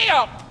the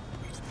pay-up!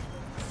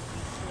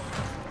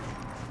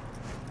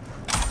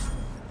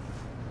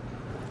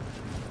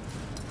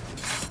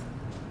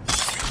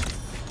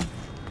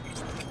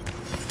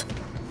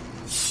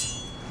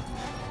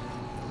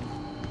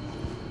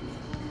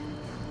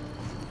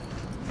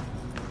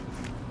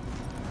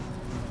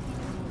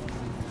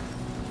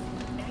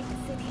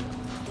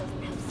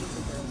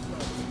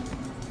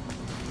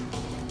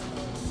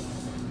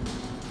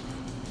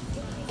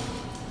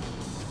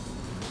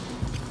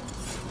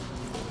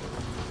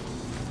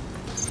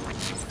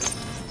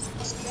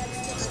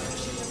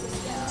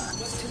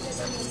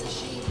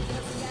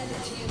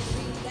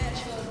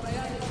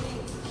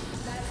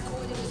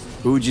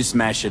 Who'd you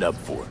smash it up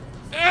for?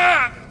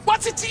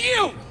 What's it to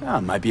you? I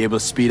might be able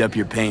to speed up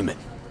your payment.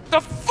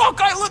 The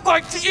fuck I look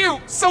like to you?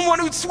 Someone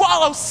who'd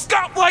swallow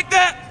scop like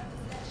that?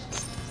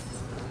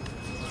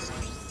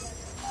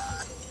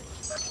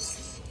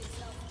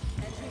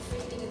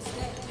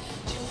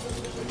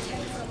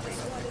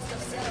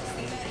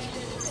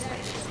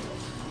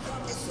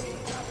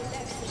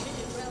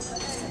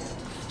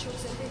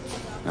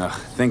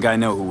 Think I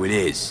know who it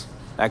is.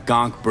 That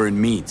gonk burned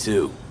me,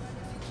 too.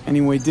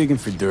 Anyway, digging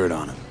for dirt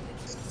on him.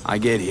 I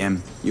get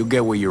him, you'll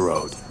get what you're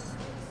owed.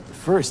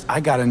 First, I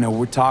gotta know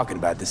we're talking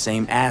about the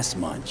same ass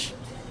munch.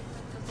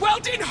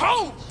 Weldon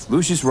who?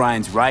 Lucius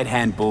Ryan's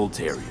right-hand bull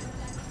terrier.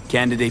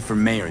 Candidate for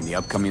mayor in the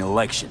upcoming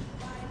election.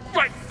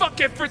 Right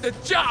fucking for the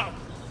job!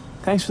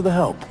 Thanks for the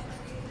help.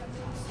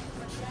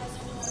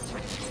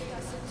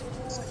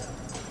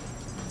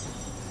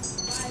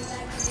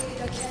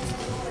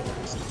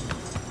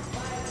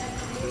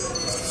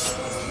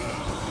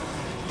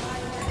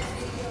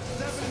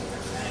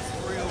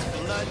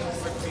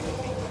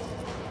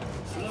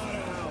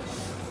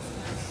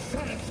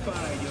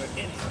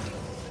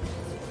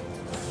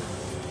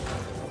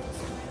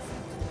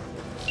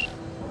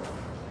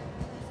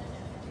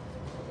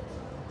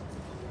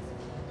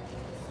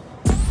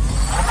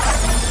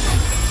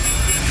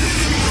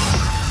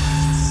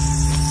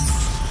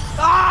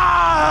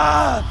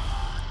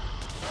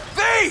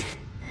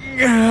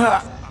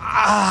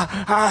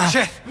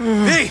 Shit!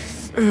 V!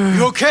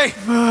 You okay?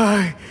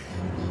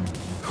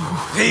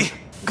 V!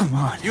 Come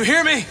on. You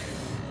hear me?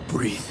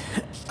 Breathe.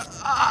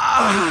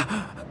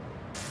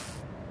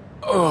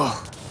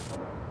 Oh.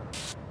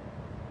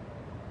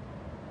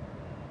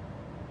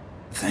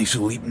 Thanks for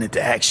leaping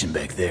into action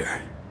back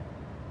there.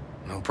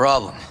 No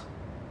problem.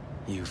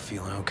 You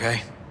feeling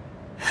okay?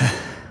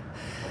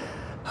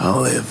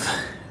 I'll live.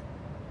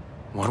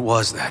 What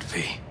was that,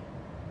 V?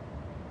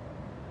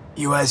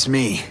 You asked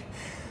me.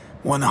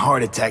 Won the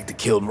heart attack that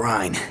killed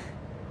Ryan.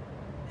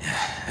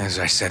 As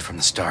I said from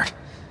the start.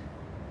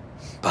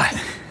 But...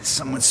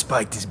 someone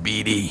spiked his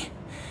BD.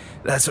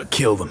 That's what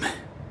killed him.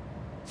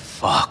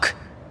 Fuck.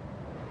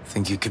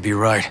 Think you could be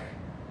right.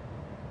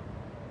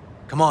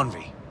 Come on,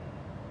 V.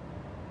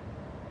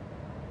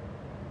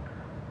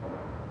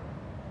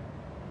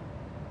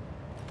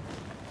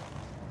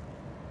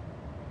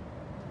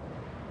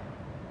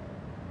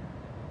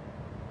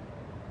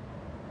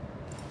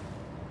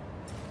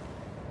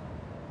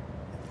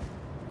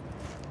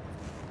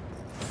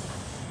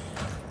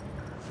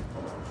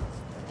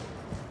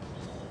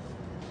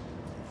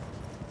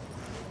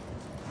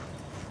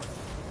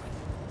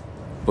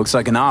 Looks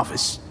like an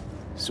office.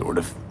 Sort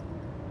of.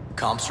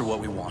 Comps are what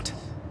we want.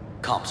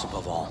 Comps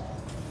above all.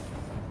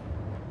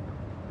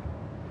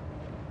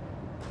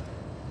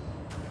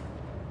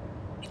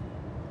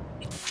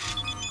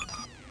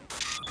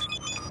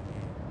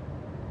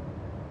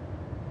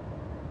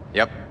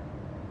 Yep.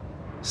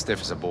 Stiff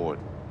as a board.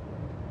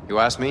 You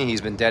ask me, he's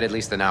been dead at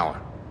least an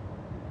hour.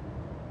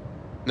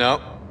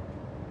 No.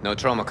 No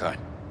trauma card.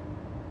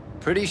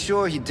 Pretty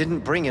sure he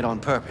didn't bring it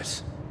on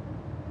purpose.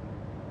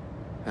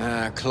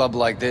 A club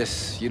like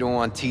this, you don't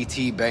want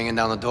TT banging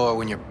down the door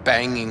when you're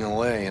banging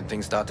away and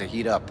things start to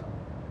heat up.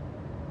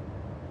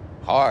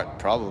 Hard,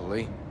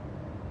 probably.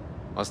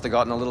 Must have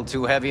gotten a little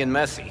too heavy and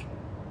messy.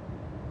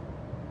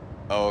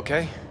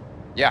 Okay.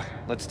 Yeah,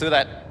 let's do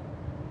that.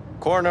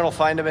 Coroner will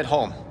find him at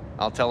home.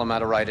 I'll tell him how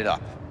to write it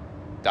up.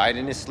 Died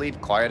in his sleep,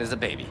 quiet as a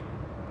baby.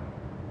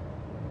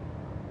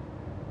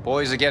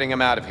 Boys are getting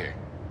him out of here.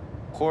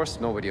 Of course,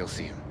 nobody will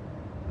see him.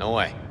 No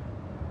way.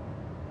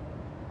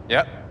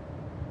 Yep.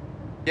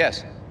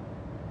 Yes.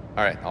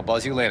 All right, I'll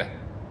buzz you later.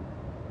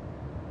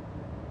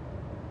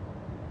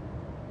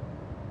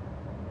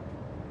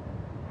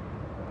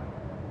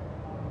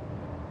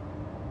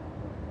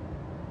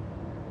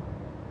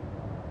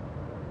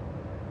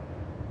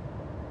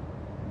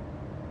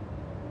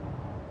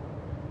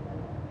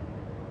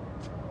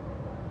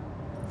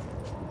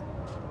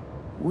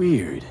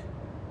 Weird.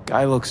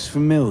 Guy looks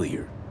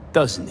familiar,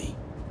 doesn't he?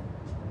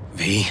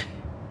 V,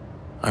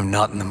 I'm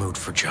not in the mood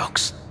for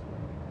jokes.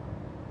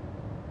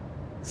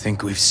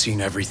 Think we've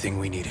seen everything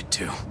we needed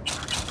to.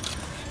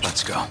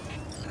 Let's go.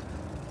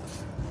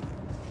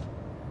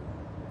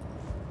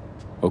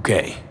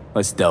 Okay,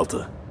 let's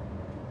Delta.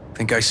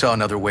 Think I saw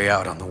another way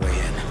out on the way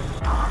in.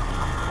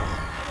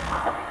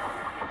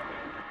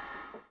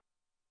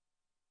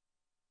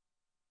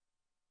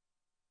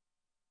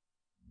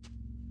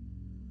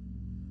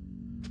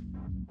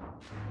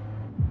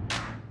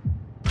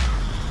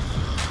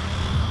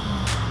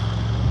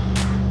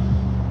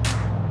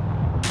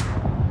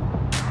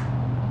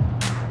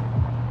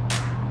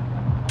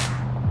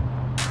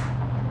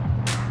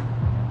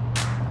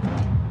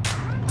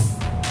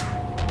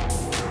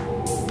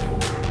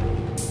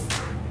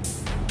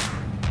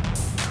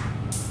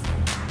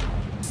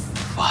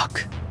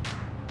 Fuck.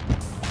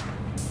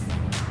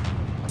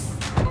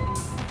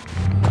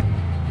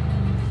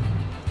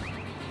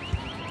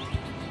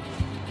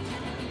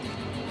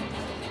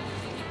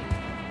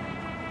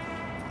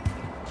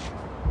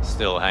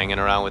 Still hanging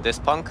around with this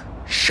punk?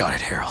 Shut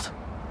it, Harold.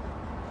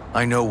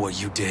 I know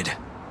what you did.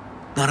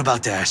 Not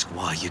about to ask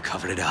why you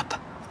covered it up.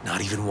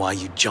 Not even why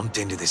you jumped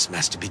into this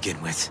mess to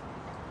begin with.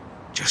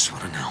 Just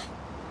want to know.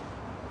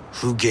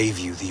 Who gave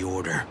you the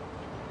order?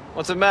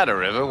 What's the matter,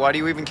 River? Why do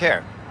you even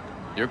care?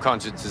 Your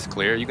conscience is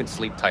clear. You can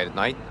sleep tight at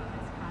night.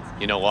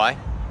 You know why?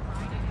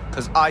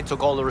 Because I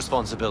took all the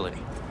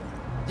responsibility.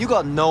 You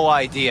got no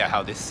idea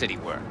how this city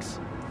works.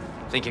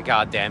 Think your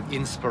goddamn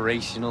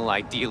inspirational,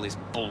 idealist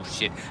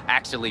bullshit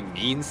actually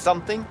means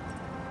something?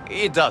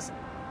 It doesn't.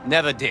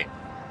 Never did.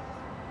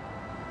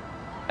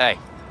 Hey,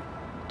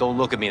 don't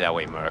look at me that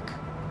way, Merc.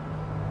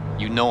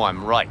 You know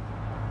I'm right.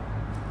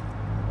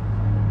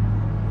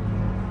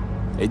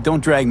 Hey,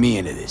 don't drag me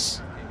into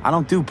this. I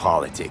don't do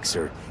politics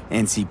or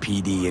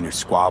NCPD inner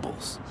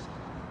squabbles.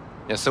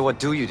 Yeah, so what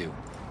do you do?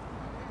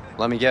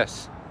 Let me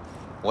guess.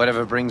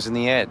 Whatever brings in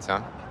the ads,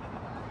 huh?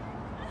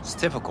 It's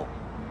typical.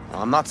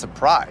 Well, I'm not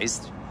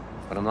surprised,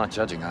 but I'm not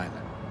judging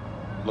either.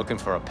 Looking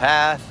for a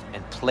path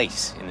and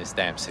place in this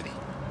damn city.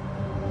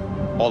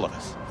 All of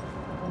us.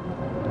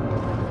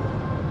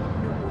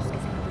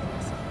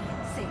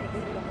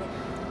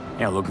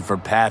 Yeah, looking for a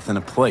path and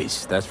a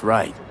place, that's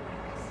right.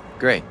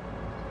 Great.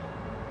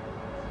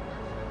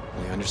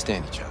 We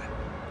understand each other.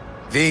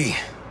 V,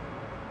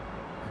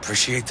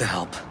 appreciate the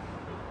help,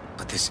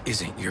 but this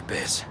isn't your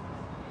biz.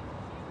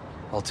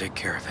 I'll take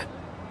care of it.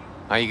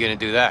 How you gonna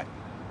do that?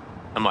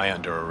 Am I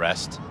under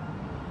arrest?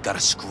 Got a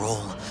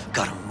scroll,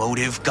 got a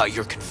motive, got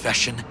your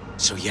confession.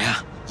 So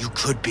yeah, you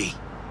could be.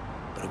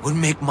 But it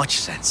wouldn't make much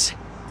sense.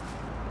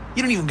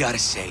 You don't even gotta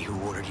say who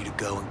ordered you to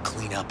go and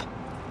clean up.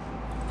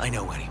 I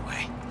know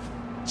anyway.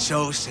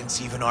 So,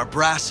 since even our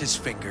brass's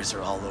fingers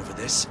are all over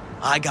this,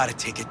 I gotta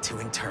take it to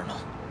internal.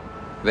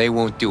 They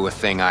won't do a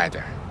thing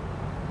either.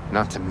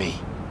 Not to me.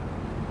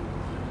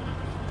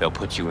 They'll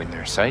put you in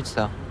their sights,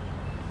 though.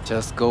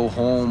 Just go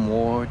home,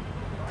 Ward.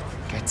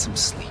 Get some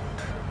sleep.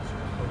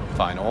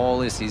 Find all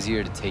this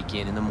easier to take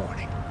in the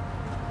morning.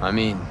 I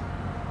mean,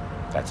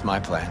 that's my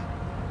plan.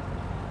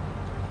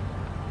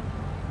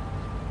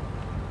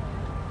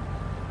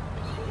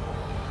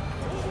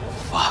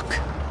 Fuck.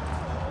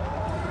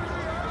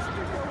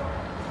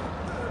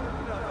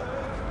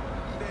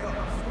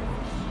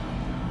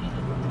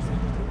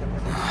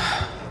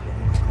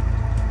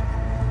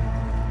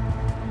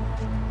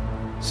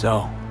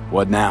 So,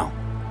 what now?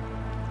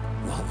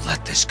 Won't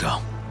let this go.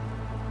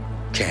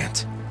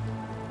 Can't.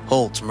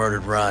 Holt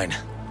murdered Rhine.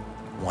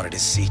 Wanted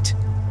his seat.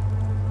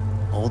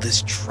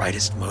 Oldest,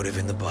 tritest motive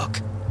in the book.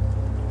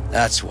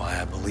 That's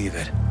why I believe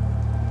it.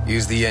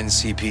 Use the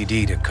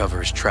NCPD to cover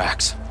his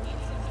tracks.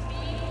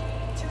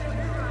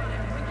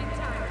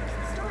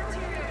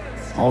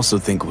 Also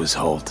think it was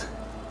Holt.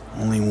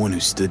 Only one who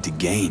stood to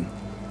gain.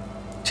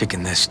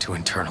 Taking this to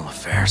internal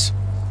affairs.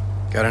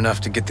 Got enough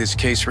to get this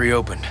case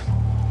reopened.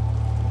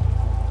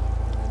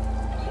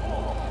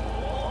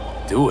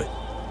 Do it.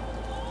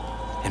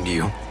 And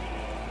you?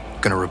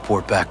 Gonna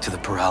report back to the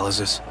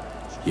paralysis?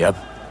 Yep.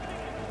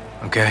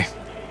 Okay.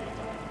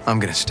 I'm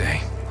gonna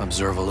stay.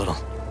 Observe a little.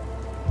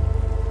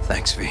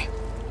 Thanks, V.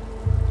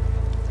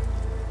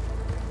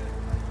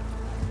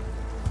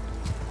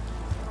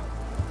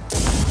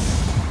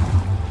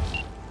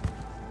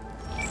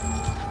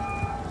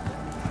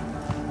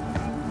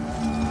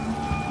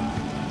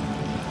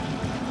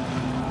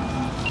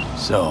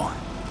 So,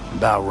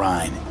 about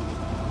Rhine.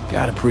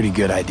 Got a pretty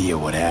good idea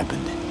what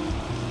happened.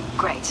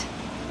 Great.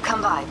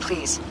 Come by,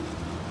 please.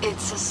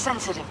 It's a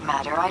sensitive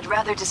matter. I'd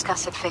rather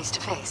discuss it face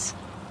to face.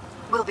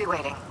 We'll be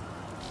waiting.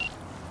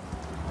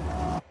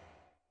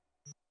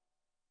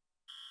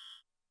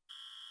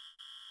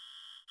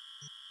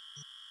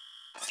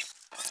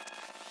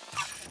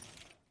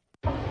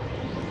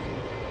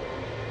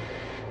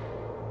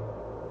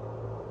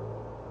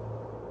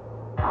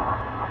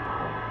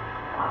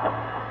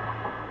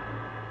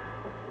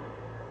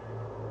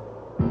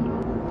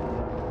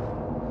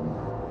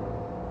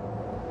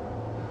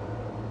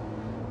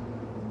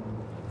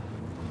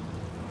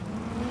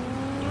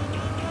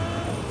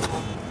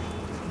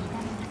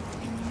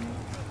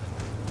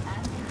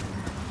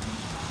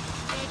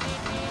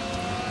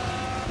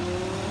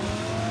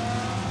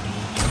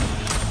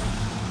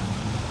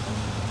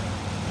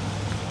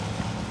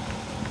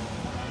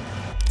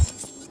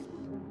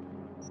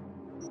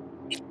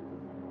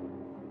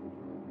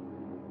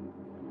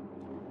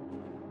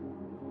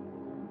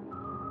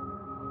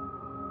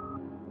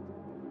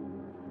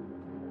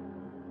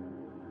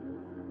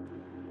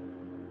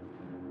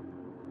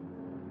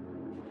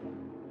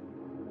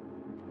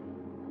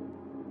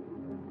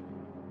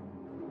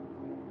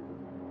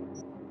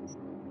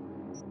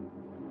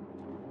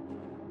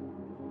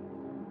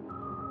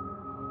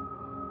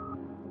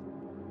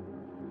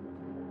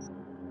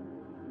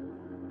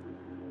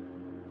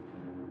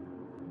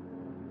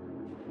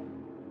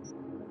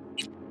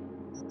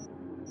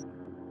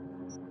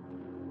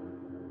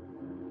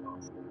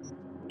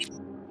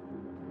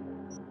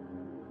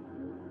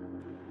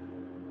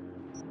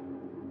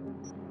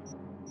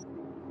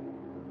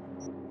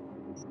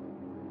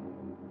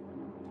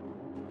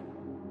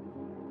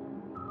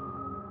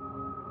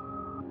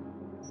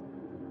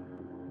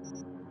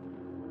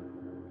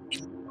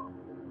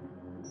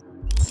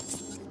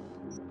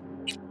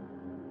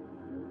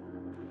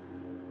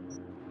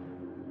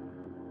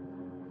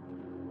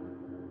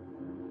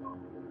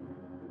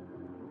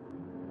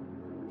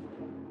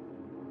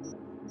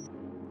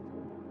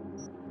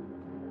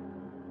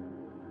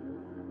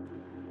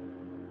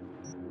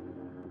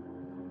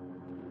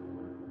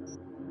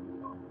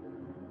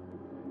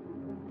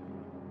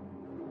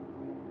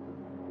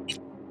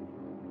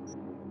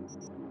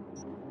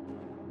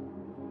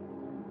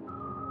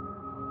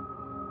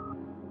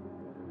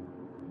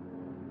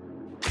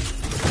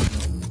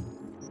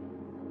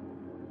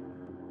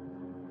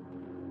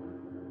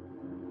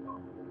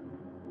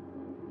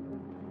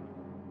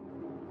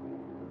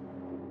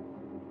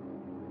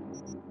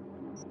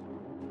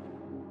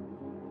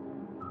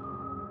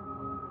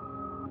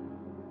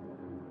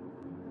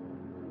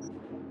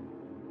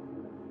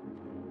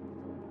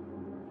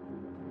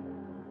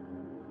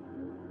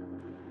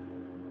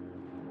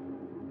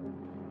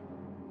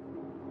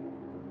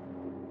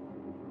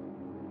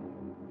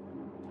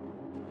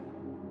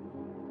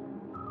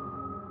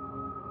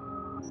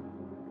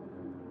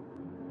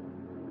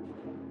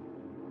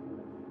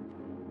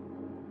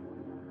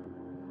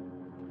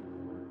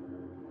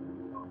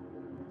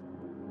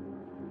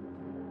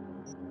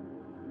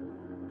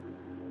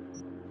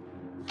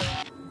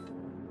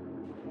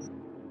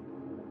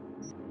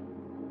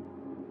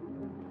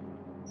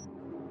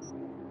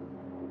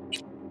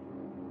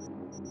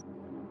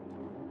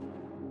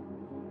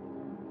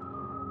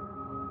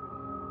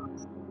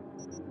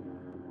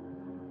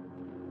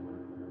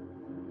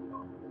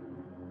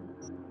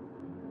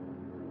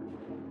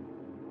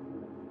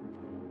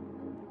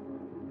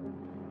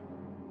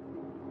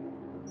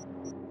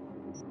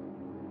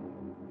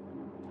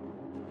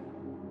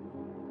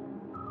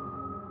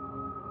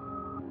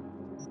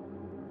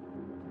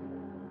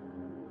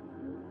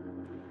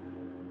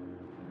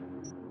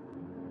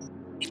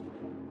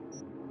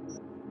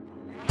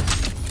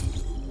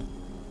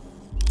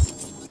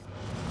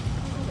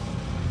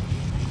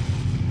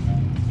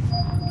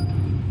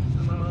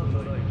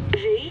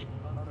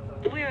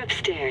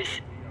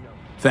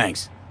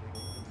 Thanks.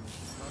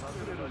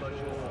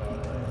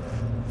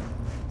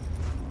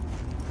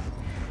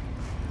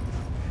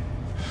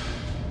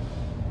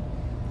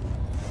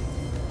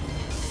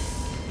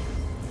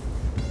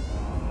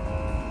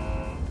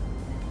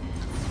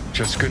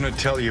 Just gonna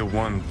tell you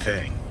one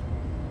thing.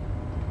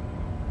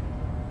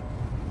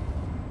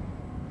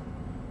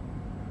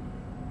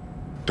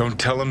 Don't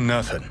tell him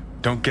nothing.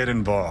 Don't get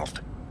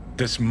involved.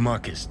 This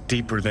muck is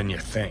deeper than you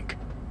think.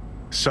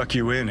 Suck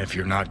you in if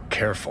you're not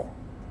careful.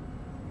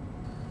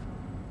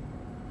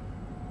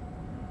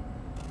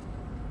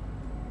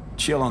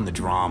 Chill on the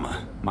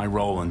drama. My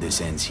role in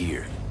this ends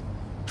here.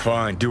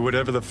 Fine, do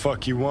whatever the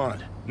fuck you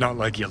want. Not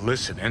like you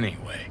listen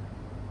anyway.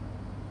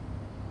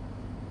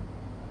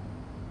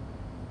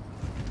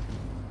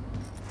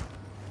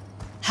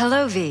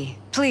 Hello, V.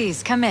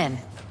 Please, come in.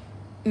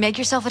 Make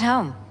yourself at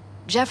home.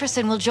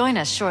 Jefferson will join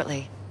us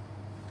shortly.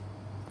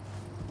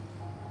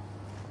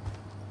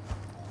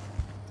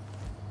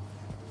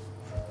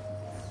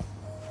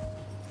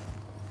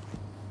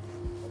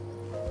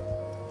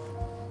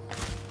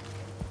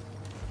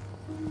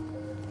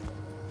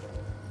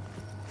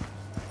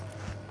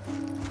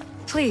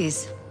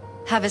 Please,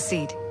 have a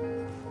seat.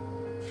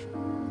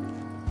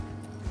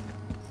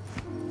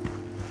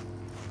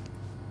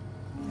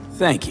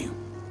 Thank you.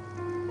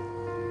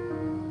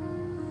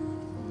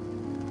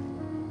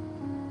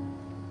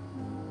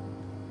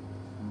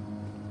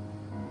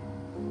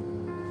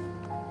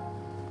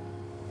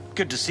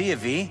 Good to see you,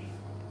 V.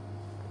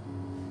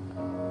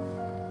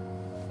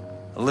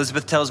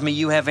 Elizabeth tells me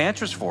you have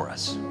answers for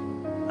us.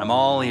 I'm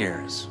all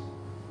ears.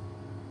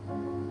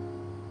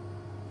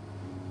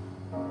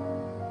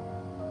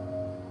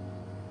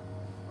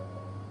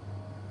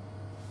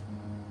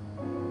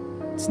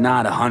 It's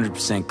not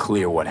 100%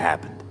 clear what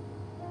happened.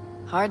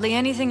 Hardly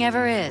anything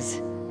ever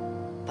is.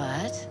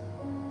 But...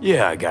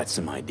 Yeah, I got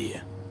some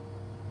idea.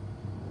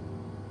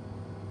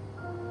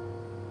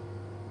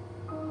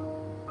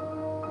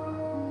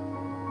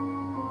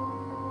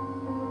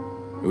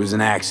 It was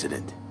an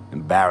accident.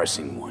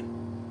 Embarrassing one.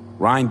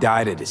 Ryan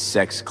died at his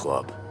sex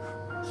club.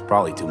 It's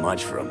probably too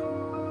much for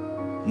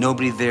him.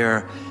 Nobody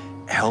there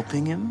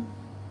helping him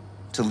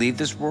to leave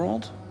this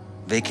world?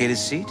 Vacate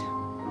his seat?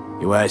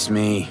 You ask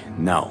me,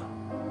 no.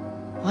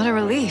 What a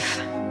relief.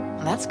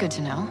 Well, that's good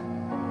to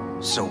know.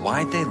 So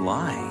why'd they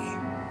lie?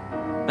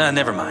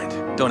 Never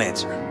mind. Don't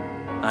answer.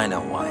 I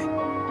know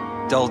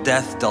why. Dull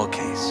death, dull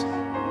case.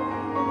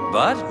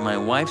 But my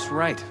wife's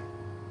right.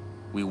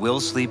 We will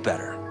sleep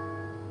better.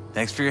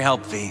 Thanks for your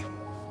help, V.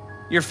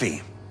 Your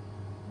fee.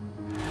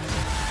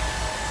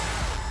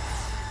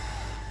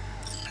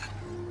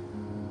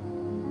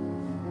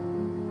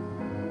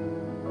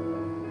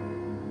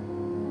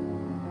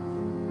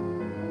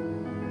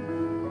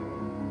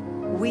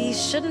 We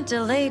shouldn't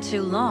delay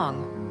too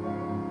long.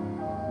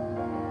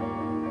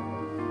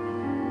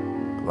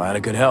 Glad I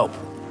could help.